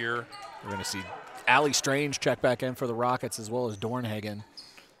galore here. We're going to see Allie Strange check back in for the Rockets, as well as Dornhagen.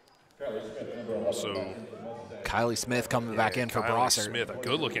 Also, Kylie Smith coming back in for Kylie Brossart. Smith, a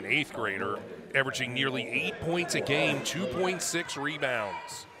good-looking 8th grader, averaging nearly 8 points a game, 2.6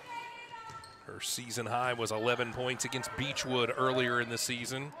 rebounds. Her season high was 11 points against Beechwood earlier in the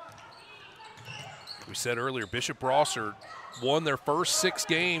season. We said earlier, Bishop Brossart won their first 6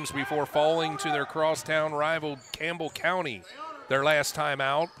 games before falling to their crosstown rival Campbell County their last time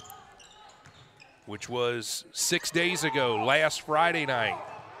out, which was 6 days ago, last Friday night.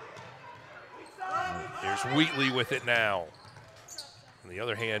 There's Wheatley with it now. On the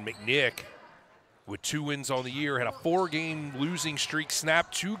other hand, McNick, with 2 wins on the year, had a 4-game losing streak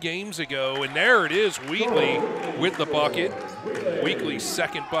snapped 2 games ago, and there it is, Wheatley with the bucket. Wheatley's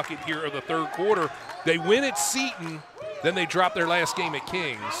second bucket here of the third quarter. They win at Seton, then they drop their last game at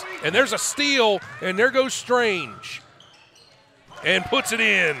Kings. And there's a steal, and there goes Strange. And puts it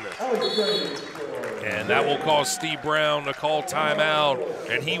in. And that will cause Steve Brown to call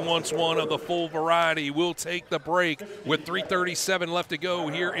timeout, and he wants one of the full variety. We'll take the break with 3:37 left to go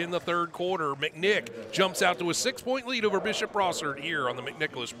here in the third quarter. McNick jumps out to a 6-point lead over Bishop Brossart here on the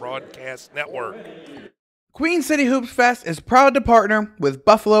McNicholas Broadcast Network. Queen City Hoops Fest is proud to partner with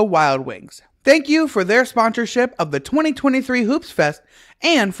Buffalo Wild Wings. Thank you for their sponsorship of the 2023 Hoops Fest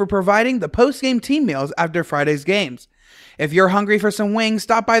and for providing the post-game team meals after Friday's games. If you're hungry for some wings,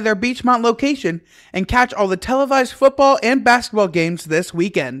 stop by their Beachmont location and catch all the televised football and basketball games this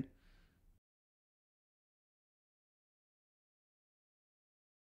weekend.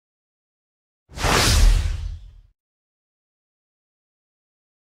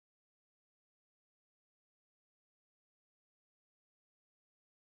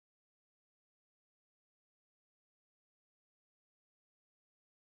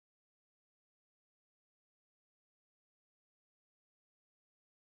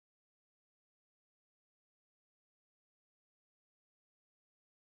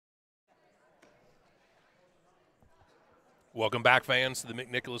 Welcome back, fans, to the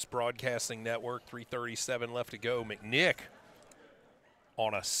McNicholas Broadcasting Network. 3:37 left to go. McNick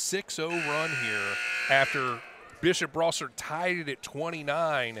on a 6-0 run here after Bishop Brossart tied it at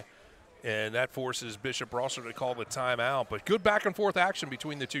 29, and that forces Bishop Brossart to call the timeout. But good back-and-forth action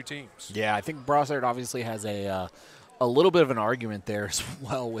between the two teams. Yeah, I think Brossart obviously has a little bit of an argument there as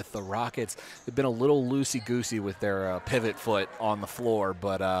well with the Rockets. They've been a little loosey-goosey with their pivot foot on the floor,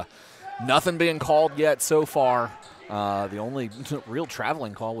 but nothing being called yet so far. The only real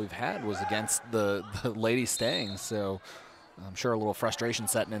traveling call we've had was against the Lady Staying, so I'm sure a little frustration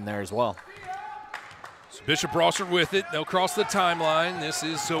setting in there as well. So Bishop Brossart with it. They'll cross the timeline. This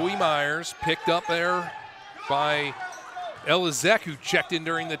is Zoe Myers, picked up there by Elizek, who checked in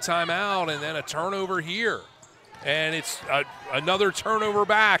during the timeout, and then a turnover here. And it's another turnover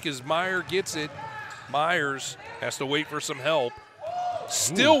back as Meyer gets it. Myers has to wait for some help.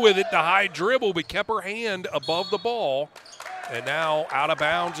 Still with it, the high dribble, but kept her hand above the ball. And now out of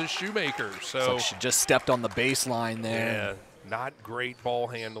bounds is Shoemaker. So she just stepped on the baseline there. Yeah, not great ball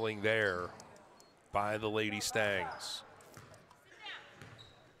handling there by the Lady Stangs.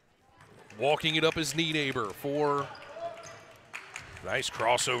 Walking it up is Nienaber for nice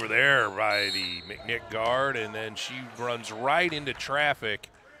crossover there by the McNick guard, and then she runs right into traffic,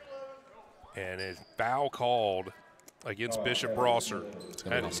 and a foul called against Bishop Brossart.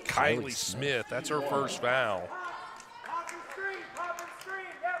 That is Kylie Smith. That's her first foul.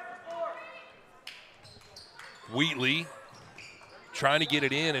 Wheatley trying to get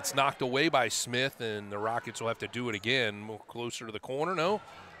it in. It's knocked away by Smith, and the Rockets will have to do it again. More closer to the corner. No.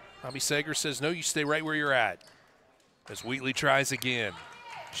 Bobby Sager says, no, you stay right where you're at. As Wheatley tries again.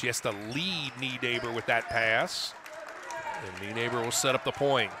 She has to lead Nienaber with that pass. And Nienaber will set up the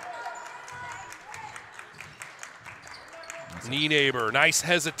point. Nienaber, nice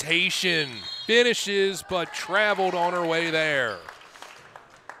hesitation. Finishes, but traveled on her way there.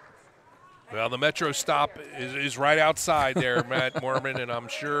 Well, the Metro stop is right outside there, Matt Mormon, and I'm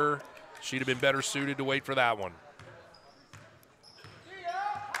sure she'd have been better suited to wait for that one.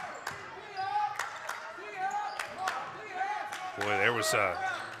 Boy, there was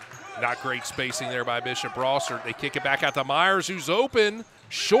not great spacing there by Bishop Brossart. They kick it back out to Myers, who's open,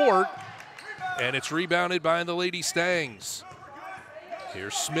 short, and it's rebounded by the Lady Stangs.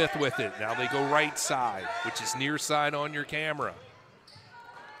 Here's Smith with it. Now they go right side, which is near side on your camera.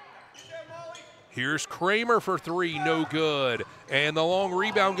 Here's Kramer for three, no good. And the long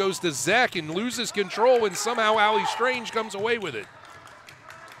rebound goes to Zek and loses control, and somehow Allie Strange comes away with it.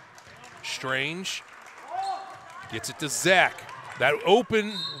 Strange gets it to Zek. That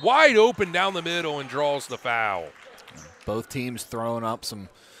open, wide open down the middle and draws the foul. Both teams throwing up some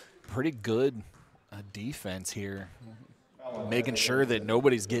pretty good defense here, making sure that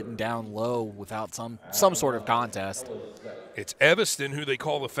nobody's getting down low without some sort of contest. It's Evanston who they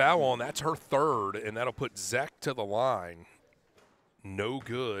call the foul on. That's her third, and that'll put Zach to the line. No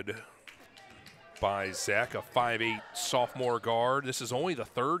good by Zach, a 5'8" sophomore guard. This is only the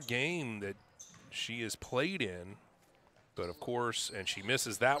third game that she has played in. But, of course, and she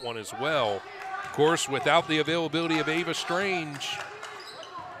misses that one as well. Of course, without the availability of Ava Strange,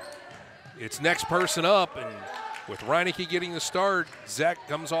 it's next person up. And with Reineke getting the start, Zach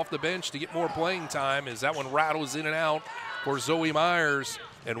comes off the bench to get more playing time as that one rattles in and out for Zoe Myers.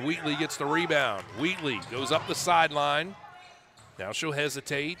 And Wheatley gets the rebound. Wheatley goes up the sideline. Now she'll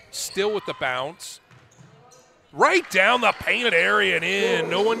hesitate, still with the bounce. Right down the painted area and in.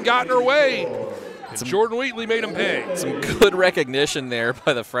 No one got in her way. And Jordan Wheatley made him pay. Some good recognition there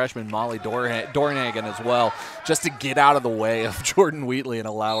by the freshman Molly Dornhagen as well, just to get out of the way of Jordan Wheatley and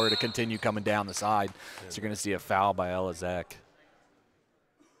allow her to continue coming down the side. So you're going to see a foul by Ella Zach.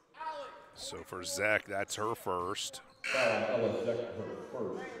 So for Zach, that's her first.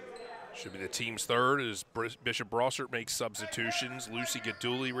 Should be the team's third as Bishop Brossart makes substitutions. Lucy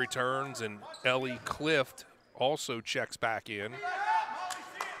Gaduli returns, and Ellie Clift also checks back in.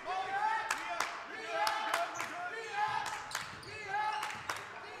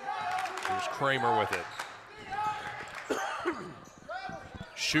 Here's Kramer with it.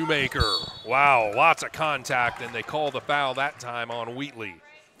 Shoemaker. Wow, lots of contact, and they call the foul that time on Wheatley.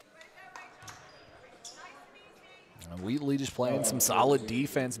 Wheatley just playing some solid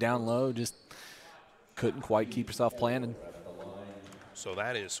defense down low, just couldn't quite keep herself planted. So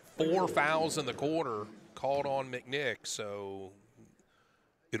that is 4 fouls in the quarter called on McNick, so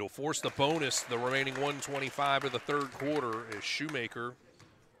it'll force the bonus the remaining 125 of the third quarter as Shoemaker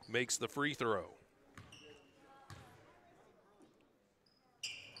makes the free throw.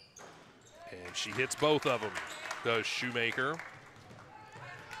 And she hits both of them, does Shoemaker.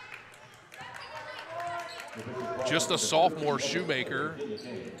 Just a sophomore Shoemaker.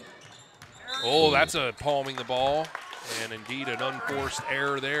 Oh, that's a palming the ball. And indeed an unforced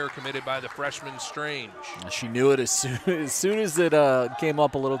error there committed by the freshman Strange. She knew it as soon as it came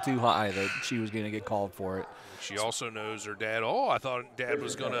up a little too high that she was going to get called for it. She also knows her dad. Oh, I thought Dad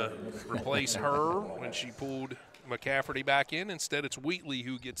was going to replace her when she pulled McCafferty back in. Instead, it's Wheatley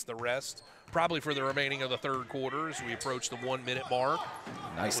who gets the rest, probably for the remaining of the third quarter as we approach the 1 minute mark.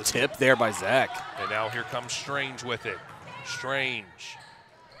 Nice tip there by Zach. And now here comes Strange with it. Strange.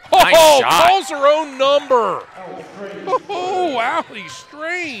 Nice shot. Calls her own number. Oh, Allie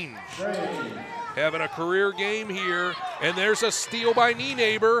Strange. Having a career game here, and there's a steal by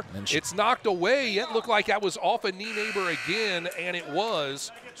Nienaber. It's knocked away. It looked like that was off of Nienaber again, and it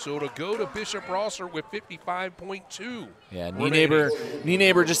was. So to go to Bishop Brossart with 55.2. Yeah,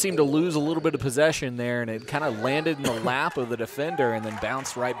 Nienaber just seemed to lose a little bit of possession there, and it kind of landed in the lap of the defender and then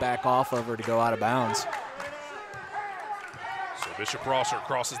bounced right back off of her to go out of bounds. So Bishop Brossart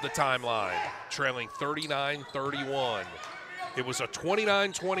crosses the timeline, trailing 39-31. It was a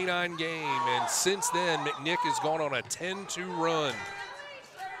 29-29 game, and since then, McNick has gone on a 10-2 run.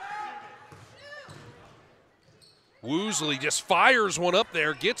 Woosley just fires one up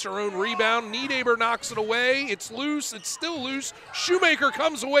there, gets her own rebound. Nienaber knocks it away. It's loose. It's still loose. Shoemaker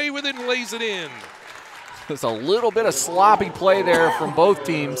comes away with it and lays it in. There's a little bit of sloppy play there from both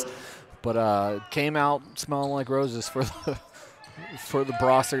teams, but came out smelling like roses for the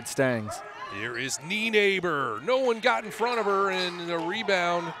Brossart Stangs. Here is Nienaber. No one got in front of her, and the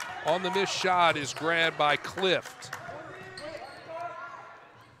rebound on the missed shot is grabbed by Clift.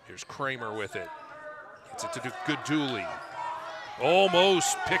 Here's Kramer with it. Gets it to Gaduli.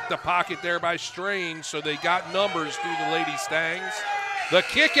 Almost picked the pocket there by Strange, so they got numbers through the Lady Stangs. The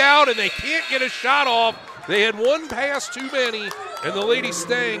kick out, and they can't get a shot off. They had one pass too many, and the Lady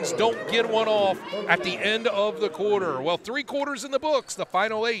Stangs don't get one off at the end of the quarter. Well, 3 quarters in the books, the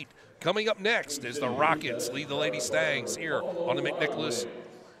final 8. Coming up next is the Rockets lead the Lady Stangs here on the McNicholas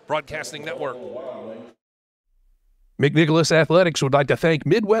Broadcasting Network. McNicholas Athletics would like to thank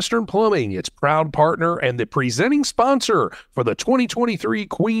Midwestern Plumbing, its proud partner and the presenting sponsor for the 2023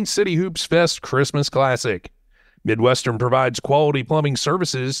 Queen City Hoops Fest Christmas Classic. Midwestern provides quality plumbing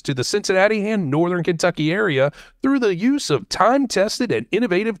services to the Cincinnati and Northern Kentucky area through the use of time-tested and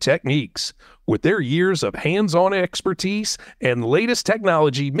innovative techniques. With their years of hands-on expertise and latest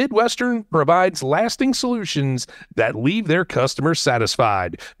technology, Midwestern provides lasting solutions that leave their customers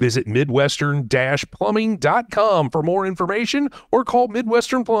satisfied. Visit Midwestern-plumbing.com for more information or call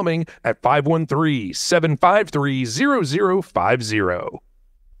Midwestern Plumbing at 513-753-0050.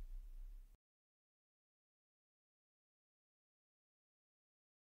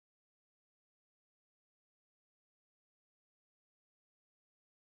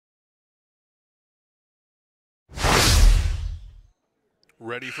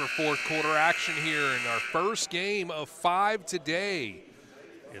 Ready for fourth quarter action here in our first game of 5 today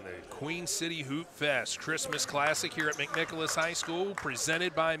in the Queen City Hoop Fest Christmas Classic here at McNicholas High School,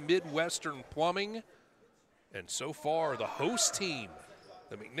 presented by Midwestern Plumbing. And so far, the host team,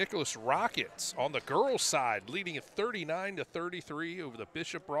 the McNicholas Rockets, on the girls' side, leading at 39-33 over the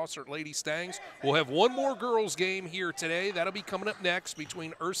Bishop Brossart Lady Stangs. We'll have one more girls' game here today. That'll be coming up next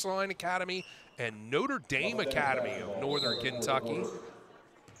between Ursuline Academy and Notre Dame Academy of Northern Kentucky.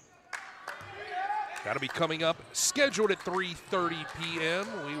 That'll be coming up, scheduled at 3:30 p.m.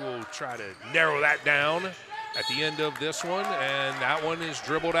 We will try to narrow that down at the end of this one, and that one is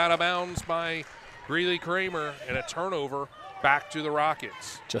dribbled out of bounds by Greeley Kramer, and a turnover back to the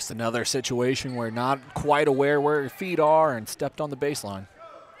Rockets. Just another situation where not quite aware where your feet are and stepped on the baseline.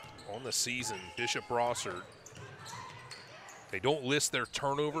 On the season, Bishop Brossart, they don't list their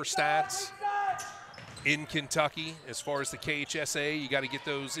turnover stats in Kentucky. As far as the KHSA, you got to get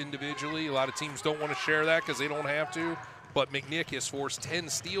those individually. A lot of teams don't want to share that because they don't have to. But McNick has forced 10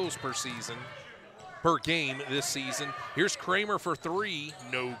 steals per game this season. Here's Kramer for three,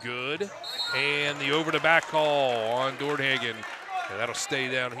 no good. And the over-the-back call on Dornhagen. And that'll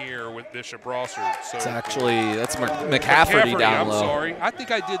stay down here with Bishop Brossart. So that's McCafferty down low. I'm sorry. I think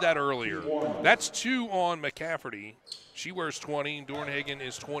I did that earlier. That's 2 on McCafferty. She wears 20. Dornhagen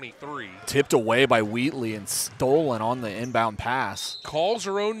is 23. Tipped away by Wheatley and stolen on the inbound pass. Calls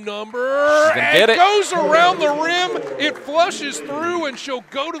her own number. She's gonna get it. Goes around the rim. It flushes through, and she'll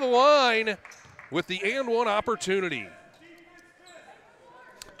go to the line with the and one opportunity.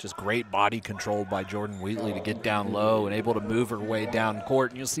 Just great body control by Jordan Wheatley to get down low and able to move her way down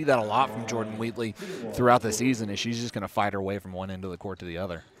court. And you'll see that a lot from Jordan Wheatley throughout the season, is she's just going to fight her way from one end of the court to the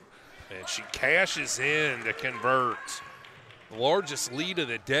other. And she cashes in to convert. The largest lead of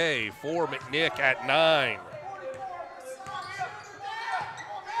the day for McNick at 9.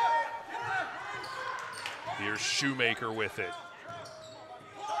 Here's Shoemaker with it.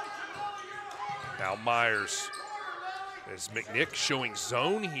 Now Myers. As McNick showing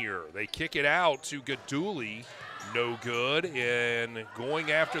zone here. They kick it out to Gaduli. No good. And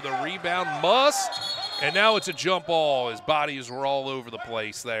going after the rebound, Must. And now it's a jump ball. His bodies were all over the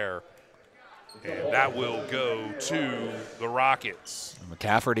place there. And that will go to the Rockets.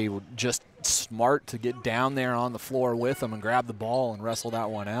 McCafferty just smart to get down there on the floor with him and grab the ball and wrestle that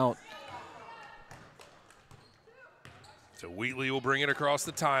one out. So Wheatley will bring it across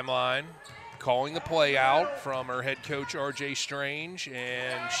the timeline. Calling the play out from her head coach, R.J. Strange,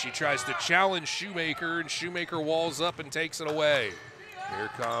 and she tries to challenge Shoemaker, and Shoemaker walls up and takes it away. Here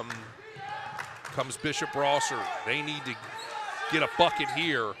comes Bishop Brossart. They need to get a bucket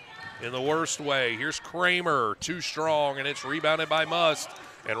here in the worst way. Here's Kramer, too strong, and it's rebounded by Must.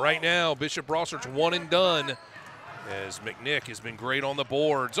 And right now, Bishop Brossart's one and done, as McNick has been great on the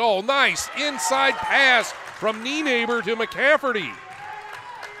boards. Oh, nice inside pass from Nienaber to McCafferty.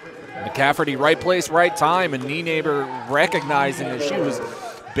 McCafferty, right place, right time, and Nienaber recognizing that she was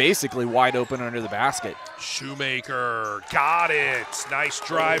basically wide open under the basket. Shoemaker got it. Nice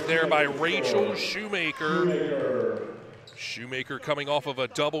drive there by Rachel Shoemaker. Shoemaker coming off of a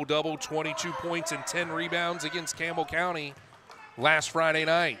double-double, 22 points and 10 rebounds against Campbell County last Friday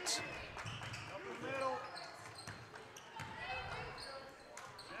night.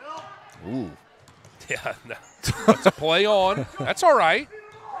 Ooh. Yeah, no. Let's play on. That's all right.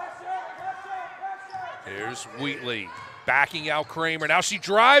 Here's Wheatley backing out Kramer. Now she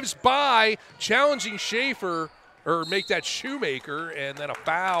drives by, challenging Schaefer, or make that Shoemaker, and then a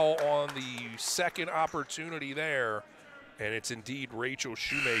foul on the second opportunity there. And it's indeed Rachel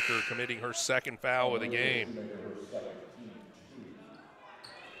Shoemaker committing her second foul of the game.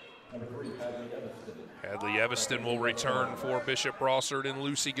 Hadley Evanston will return for Bishop Brossart, and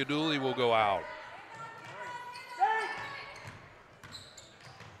Lucy Gaduli will go out.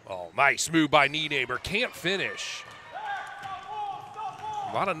 Oh, nice move by Nienaber. Can't finish.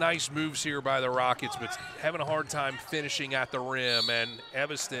 A lot of nice moves here by the Rockets, but having a hard time finishing at the rim, and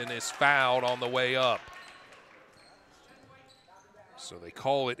Evanston is fouled on the way up. So they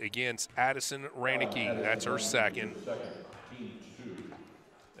call it against Addison Reinecke. That's her second.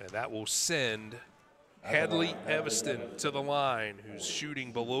 And that will send Hadley Evanston to the line, who's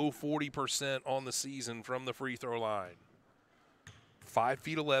shooting below 40% on the season from the free throw line.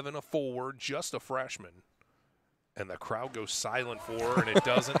 5'11", a forward, just a freshman. And the crowd goes silent for her, and it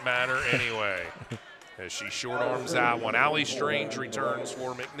doesn't matter anyway. As she short arms that one. Allie Strange returns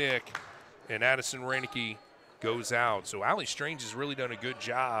for McNick, and Addison Reineke goes out. So Allie Strange has really done a good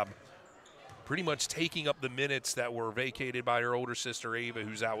job pretty much taking up the minutes that were vacated by her older sister Ava,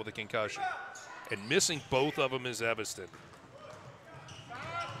 who's out with a concussion. And missing both of them is Evanston.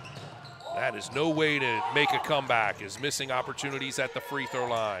 That is no way to make a comeback, is missing opportunities at the free throw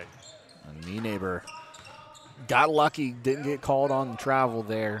line. Neighbor got lucky, didn't get called on the travel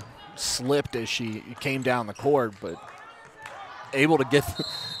there. Slipped as she came down the court, but able to get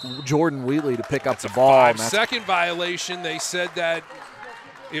Jordan Wheatley to pick up the ball. 5-second violation. They said that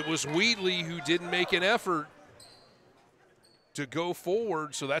it was Wheatley who didn't make an effort to go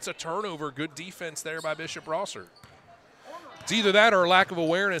forward, so that's a turnover. Good defense there by Bishop Brossart. It's either that or a lack of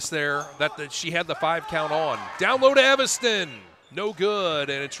awareness there that she had the 5 count on. Down low to Evanston. No good,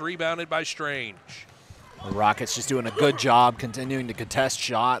 and it's rebounded by Strange. The Rockets just doing a good job continuing to contest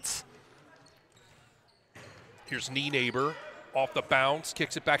shots. Here's Neighbor off the bounce,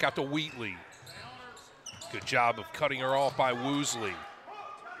 kicks it back out to Wheatley. Good job of cutting her off by Woosley.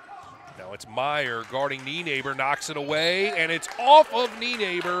 Now it's Meyer guarding Neighbor, knocks it away, and it's off of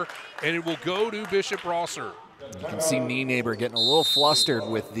Neighbor, and it will go to Bishop Brossart. You can see Neighbor getting a little flustered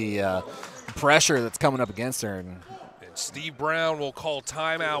with the pressure that's coming up against her. And Steve Brown will call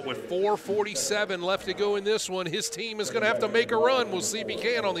timeout with 4:47 left to go in this one. His team is going to have to make a run. We'll see if he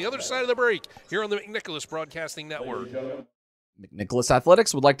can on the other side of the break here on the McNicholas Broadcasting Network. McNicholas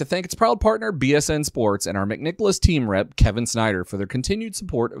Athletics would like to thank its proud partner, BSN Sports, and our McNicholas team rep, Kevin Snyder, for their continued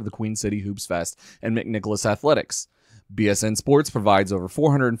support of the Queen City Hoops Fest and McNicholas Athletics. BSN Sports provides over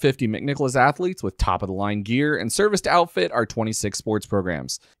 450 McNicholas athletes with top-of-the-line gear and service to outfit our 26 sports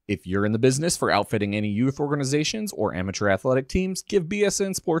programs. If you're in the business for outfitting any youth organizations or amateur athletic teams, give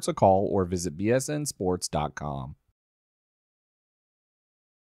BSN Sports a call or visit bsnsports.com.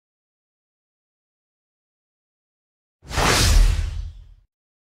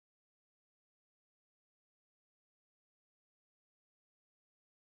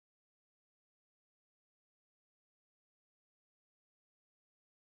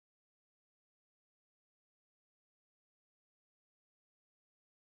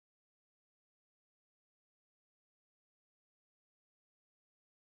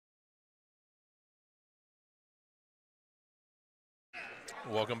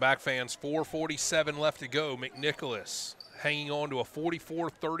 Welcome back, fans. 4:47 left to go. McNicholas hanging on to a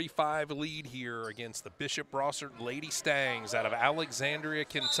 44-35 lead here against the Bishop Brossart Lady Stangs out of Alexandria,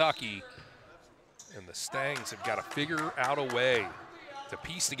 Kentucky. And the Stangs have got to figure out a way to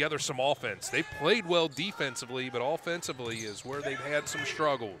piece together some offense. They've played well defensively, but offensively is where they've had some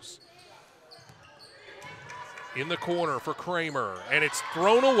struggles. In the corner for Kramer, and it's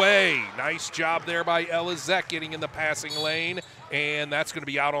thrown away. Nice job there by Ella Zeck getting in the passing lane, and that's going to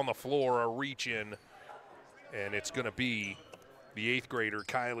be out on the floor, a reach in, and it's going to be the 8th grader,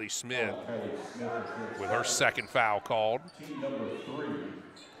 Kylie Smith, with her 2nd foul called.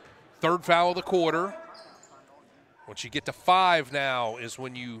 3rd foul of the quarter. Once you get to 5 now is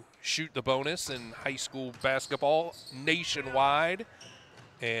when you shoot the bonus in high school basketball nationwide,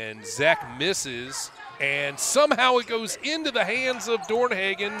 and Zeck misses. And somehow it goes into the hands of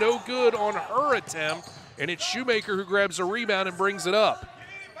Dornhagen. No good on her attempt. And it's Shoemaker who grabs a rebound and brings it up.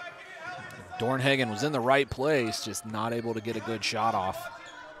 Dornhagen was in the right place, just not able to get a good shot off.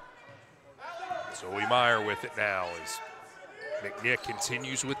 Zoe Meyer with it now as McNick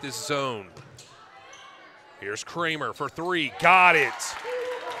continues with this zone. Here's Kramer for 3. Got it.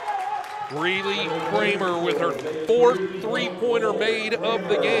 Greeley Kramer with her 4th three-pointer made of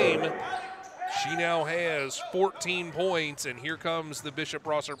the game. She now has 14 points, and here comes the Bishop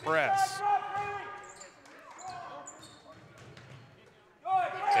Brossart press.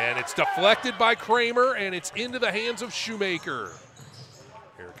 And it's deflected by Kramer, and it's into the hands of Shoemaker.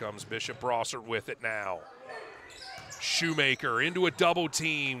 Here comes Bishop Brossart with it now. Shoemaker into a double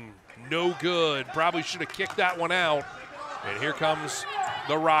team. No good. Probably should have kicked that one out. And here comes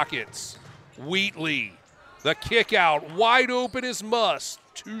the Rockets. Wheatley, the kick out. Wide open as must.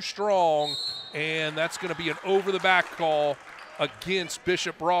 Too strong. And that's going to be an over-the-back call against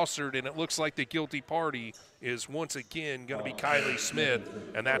Bishop Brossart, and it looks like the guilty party is once again going to be Kylie Smith,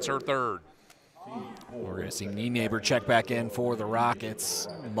 and that's her 3rd. We're going to see Neighbor check back in for the Rockets.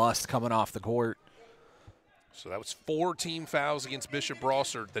 Must coming off the court. So that was 4 team fouls against Bishop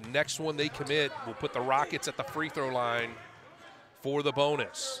Brossart. The next one they commit will put the Rockets at the free throw line. for the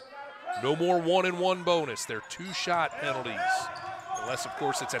bonus. No more 1-and-1 bonus. They're 2-shot penalties. Unless, of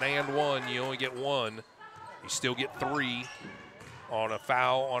course, it's an and one, you only get 1. You still get 3 on a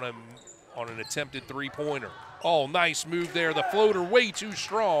foul on an attempted three-pointer. Oh, nice move there. The floater way too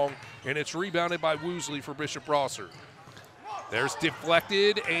strong, and it's rebounded by Woosley for Bishop Brossart. There's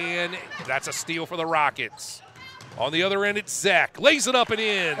deflected, and that's a steal for the Rockets. On the other end, it's Zek. Lays it up and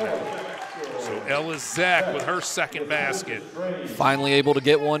in. So Ella Zek with her second basket. Finally able to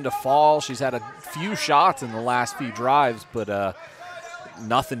get one to fall. She's had a few shots in the last few drives, but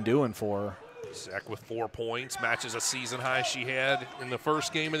nothing doing for her. Zek with 4 points, matches a season high she had in the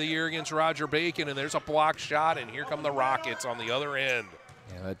first game of the year against Roger Bacon, and there's a block shot, and here come the Rockets on the other end.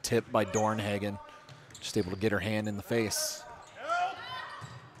 Yeah, that tip by Dornhagen. Just able to get her hand in the face.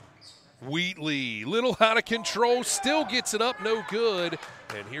 Wheatley, little out of control, still gets it up, no good.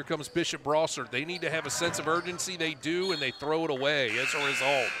 And here comes Bishop Brossart. They need to have a sense of urgency. They do, and they throw it away as a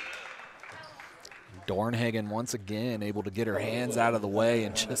result. Dornhagen once again able to get her hands out of the way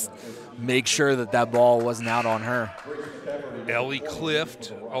and just make sure that that ball wasn't out on her. Ellie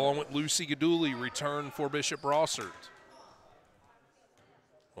Clift, along with Lucy Gaduli, return for Bishop Brossart.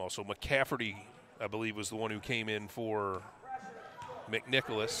 Also McCafferty, I believe, was the one who came in for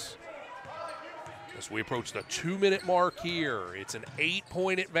McNicholas. As we approach the 2-minute mark here, it's an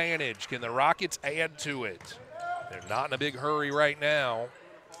 8-point advantage. Can the Rockets add to it? They're not in a big hurry right now.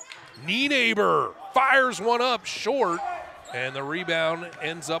 Nienaber fires one up short, and the rebound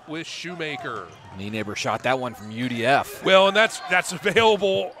ends up with Shoemaker. Nienaber shot that one from UDF. Well, and that's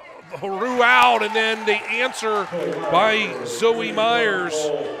available throughout, and then the answer by Zoe Myers,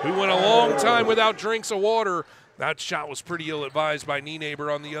 who went a long time without drinks of water. That shot was pretty ill-advised by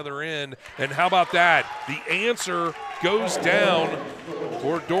Nienaber on the other end. And how about that? The answer goes down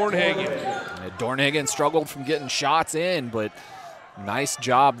for Dornhagen. Dornhagen struggled from getting shots in, but nice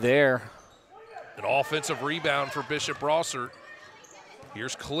job there. An offensive rebound for Bishop Brossart.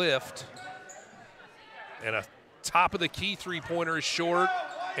 Here's Clift. And a top-of-the-key three-pointer is short.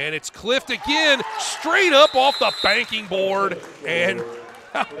 And it's Clift again, straight up off the banking board. And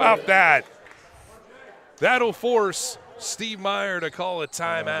how about that? That'll force Steve Meyer to call a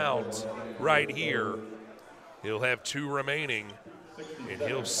timeout right here. He'll have 2 remaining, and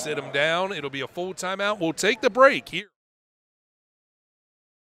he'll sit him down. It'll be a full timeout. We'll take the break here.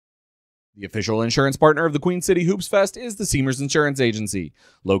 The official insurance partner of the Queen City Hoops Fest is the Seamers Insurance Agency.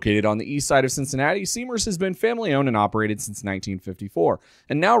 Located on the east side of Cincinnati, Seamers has been family-owned and operated since 1954,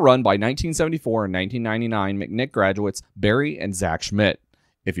 and now run by 1974 and 1999 McNick graduates Barry and Zach Schmidt.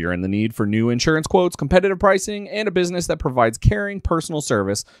 If you're in the need for new insurance quotes, competitive pricing, and a business that provides caring personal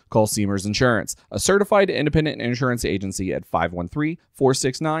service, call Seamers Insurance, a certified independent insurance agency at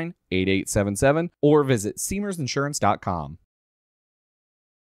 513-469-8877 or visit seamersinsurance.com.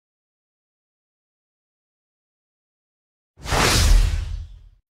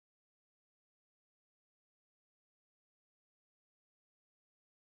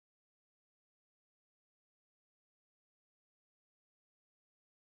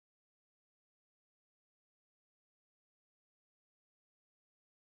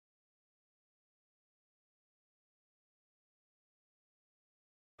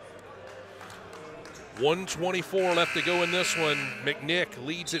 .124 left to go in this one. McNick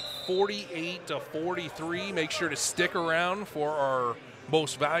leads it 48-43. Make sure to stick around for our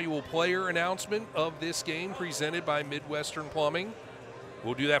most valuable player announcement of this game presented by Midwestern Plumbing.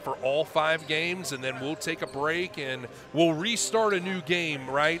 We'll do that for all 5 games, and then we'll take a break, and we'll restart a new game,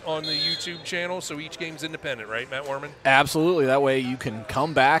 right, on the YouTube channel, so each game's independent, right, Matt Werman? Absolutely. That way you can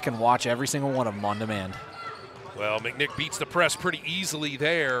come back and watch every single one of them on demand. Well, McNick beats the press pretty easily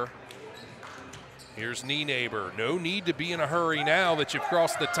there. Here's Nienaber. No need to be in a hurry now that you've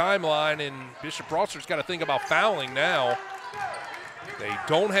crossed the timeline, and Bishop Brossart's got to think about fouling now. They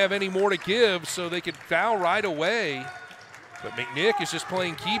don't have any more to give, so they could foul right away. But McNick is just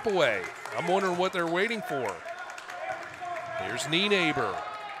playing keep away. I'm wondering what they're waiting for. Here's Nienaber.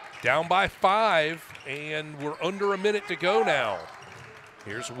 Down by 5, and we're under a minute to go now.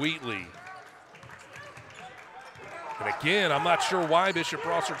 Here's Wheatley. And again, I'm not sure why Bishop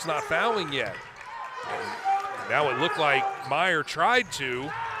Brossart's not fouling yet. Now it looked like Meyer tried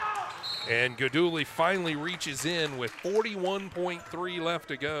to, and Gaduli finally reaches in with 41.3 left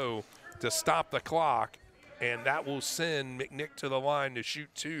to go to stop the clock, and that will send McNick to the line to shoot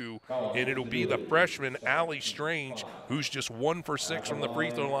 2, and it'll be the freshman, Allie Strange, who's just 1 for 6 from the free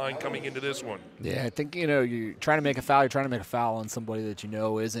throw line coming into this one. Yeah, I think, you're trying to make a foul. You're trying to make a foul on somebody that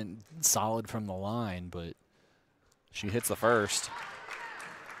isn't solid from the line, but she hits the first.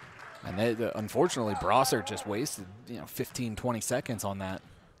 And unfortunately, Brossart just wasted 15, 20 seconds on that.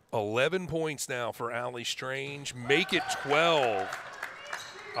 11 points now for Allie Strange. Make it 12.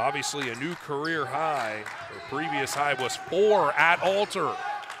 Obviously a new career high. Her previous high was 4 at Alter.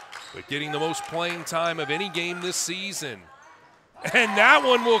 But getting the most playing time of any game this season. And that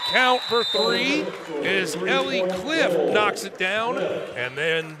one will count for 3 as Ellie Cliff knocks it down. And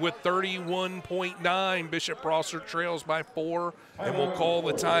then with 31.9, Bishop Brossart trails by 4 and will call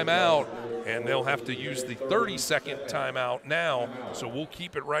the timeout. And they'll have to use the 30-second timeout now, so we'll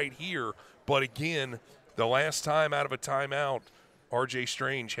keep it right here. But again, the last time out of a timeout, R.J.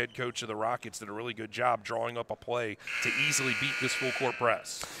 Strange, head coach of the Rockets, did a really good job drawing up a play to easily beat this full-court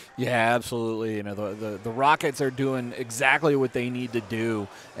press. Yeah, absolutely. The Rockets are doing exactly what they need to do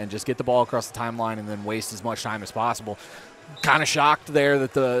and just get the ball across the timeline and then waste as much time as possible. Kind of shocked there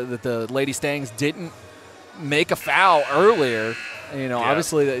that the Lady Stangs didn't make a foul earlier.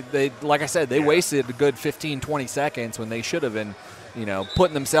 Obviously, they like I said, they wasted a good 15, 20 seconds when they should have been,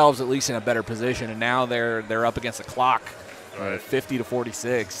 putting themselves at least in a better position. And now they're up against the clock.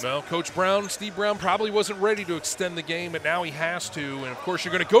 50-46. Well, Coach Brown, Steve Brown, probably wasn't ready to extend the game, but now he has to. And, of course,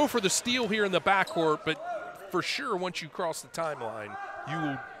 you're going to go for the steal here in the backcourt, but for sure once you cross the timeline, you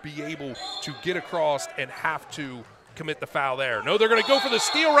will be able to get across and have to commit the foul there. No, they're going to go for the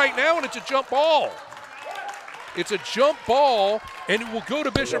steal right now, and it's a jump ball. It's a jump ball, and it will go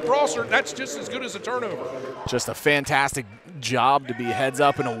to Bishop Brossart. That's just as good as a turnover. Just a fantastic job to be heads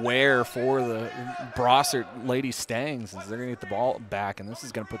up and aware for the Brossart Lady Stangs as they're going to get the ball back, and this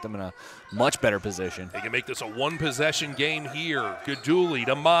is going to put them in a much better position. They can make this a one-possession game here. Gaduli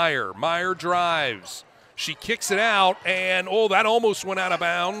to Meyer. Meyer drives. She kicks it out, and, that almost went out of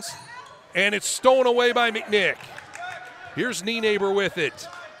bounds. And it's stolen away by McNick. Here's Nienaber with it.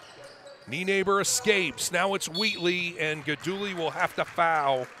 Nienaber escapes. Now it's Wheatley, and Gaduli will have to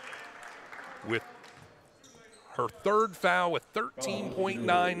foul with her third foul with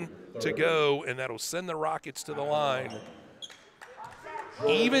 13.9 to go, and that'll send the Rockets to the line.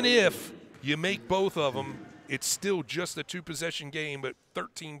 Even if you make both of them, it's still just a 2-possession game, but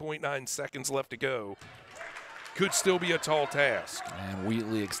 13.9 seconds left to go. Could still be a tall task. And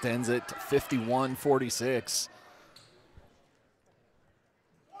Wheatley extends it to 51-46.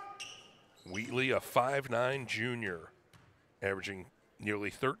 Wheatley, a 5'9" junior, averaging nearly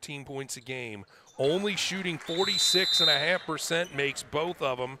 13 points a game, only shooting 46.5%, makes both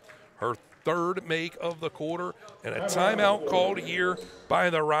of them. Her third make of the quarter, and a timeout called here by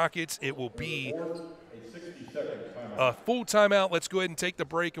the Rockets. It will be a full timeout. Let's go ahead and take the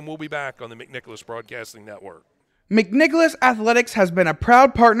break, and we'll be back on the McNicholas Broadcasting Network. McNicholas Athletics has been a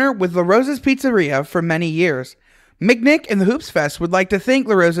proud partner with La Rosa's Pizzeria for many years. McNick and the Hoops Fest would like to thank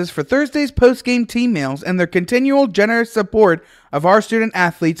La Rosa's for Thursday's post-game team meals and their continual generous support of our student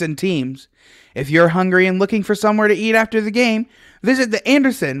athletes and teams. If you're hungry and looking for somewhere to eat after the game, visit the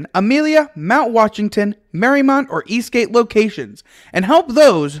Anderson, Amelia, Mount Washington, Marymount, or Eastgate locations and help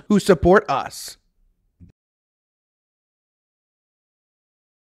those who support us.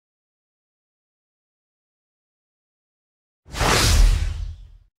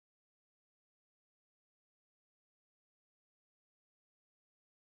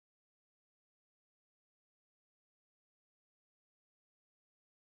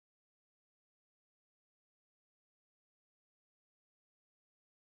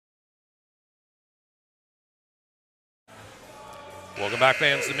 Welcome back,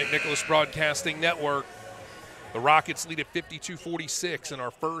 fans, to the McNicholas Broadcasting Network. The Rockets lead at 52-46 in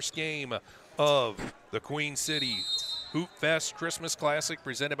our first game of the Queen City Hoop Fest Christmas Classic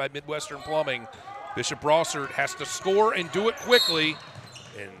presented by Midwestern Plumbing. Bishop Brossart has to score and do it quickly.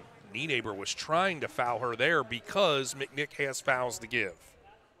 And Nienaber was trying to foul her there because McNick has fouls to give.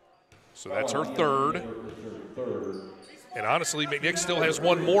 So that's her third. And honestly, McNick still has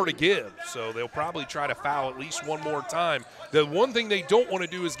one more to give, so they'll probably try to foul at least one more time. The one thing they don't want to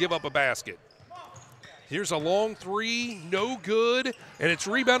do is give up a basket. Here's a long three, no good, and it's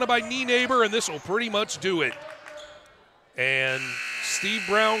rebounded by Nienaber, and this will pretty much do it. And Steve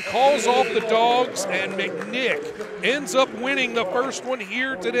Brown calls off the Dogs, and McNick ends up winning the first one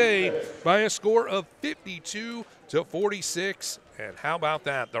here today by a score of 52-46. And how about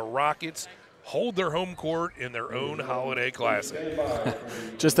that? The Rockets hold their home court in their own holiday classic.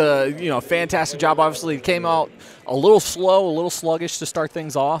 Just a fantastic job. Obviously, it came out a little slow, a little sluggish to start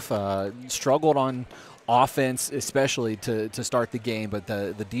things off. Struggled on offense, especially to start the game, but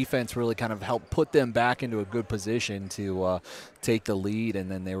the defense really kind of helped put them back into a good position to take the lead,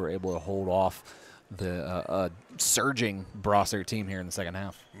 and then they were able to hold off the surging Brossart team here in the second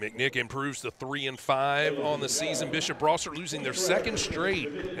half. McNick improves to 3-5 on the season. Bishop Brossart losing their second straight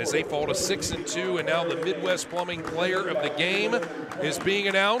as they fall to 6-2, and now the Midwest Plumbing Player of the Game is being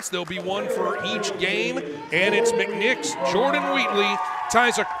announced. There'll be one for each game, and it's McNick's Jordan Wheatley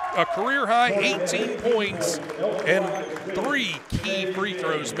ties a career-high 18 points and 3 key free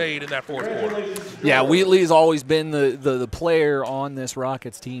throws made in that fourth quarter. Yeah, Wheatley's always been the player on this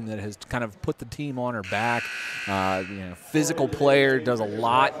Rockets team that has kind of put the team on her back. Physical player, does a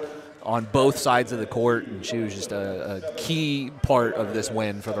lot on both sides of the court, and she was just a key part of this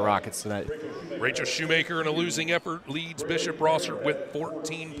win for the Rockets tonight. Rachel Shoemaker in a losing effort leads Bishop Brossart with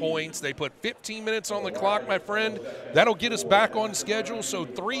 14 points. They put 15 minutes on the clock, my friend. That'll get us back on schedule, so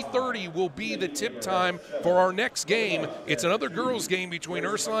 3:30 will be the tip time for our next game. It's another girls' game between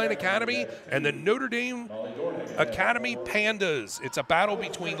Ursuline Academy and the Notre Dame Academy Pandas. It's a battle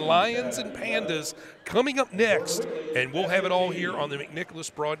between Lions and Pandas coming up next, and we'll have it all here on the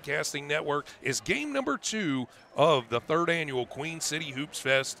McNicholas Broadcasting Network. Is game number 2 of the 3rd annual Queen City Hoops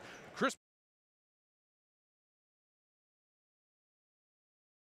Fest.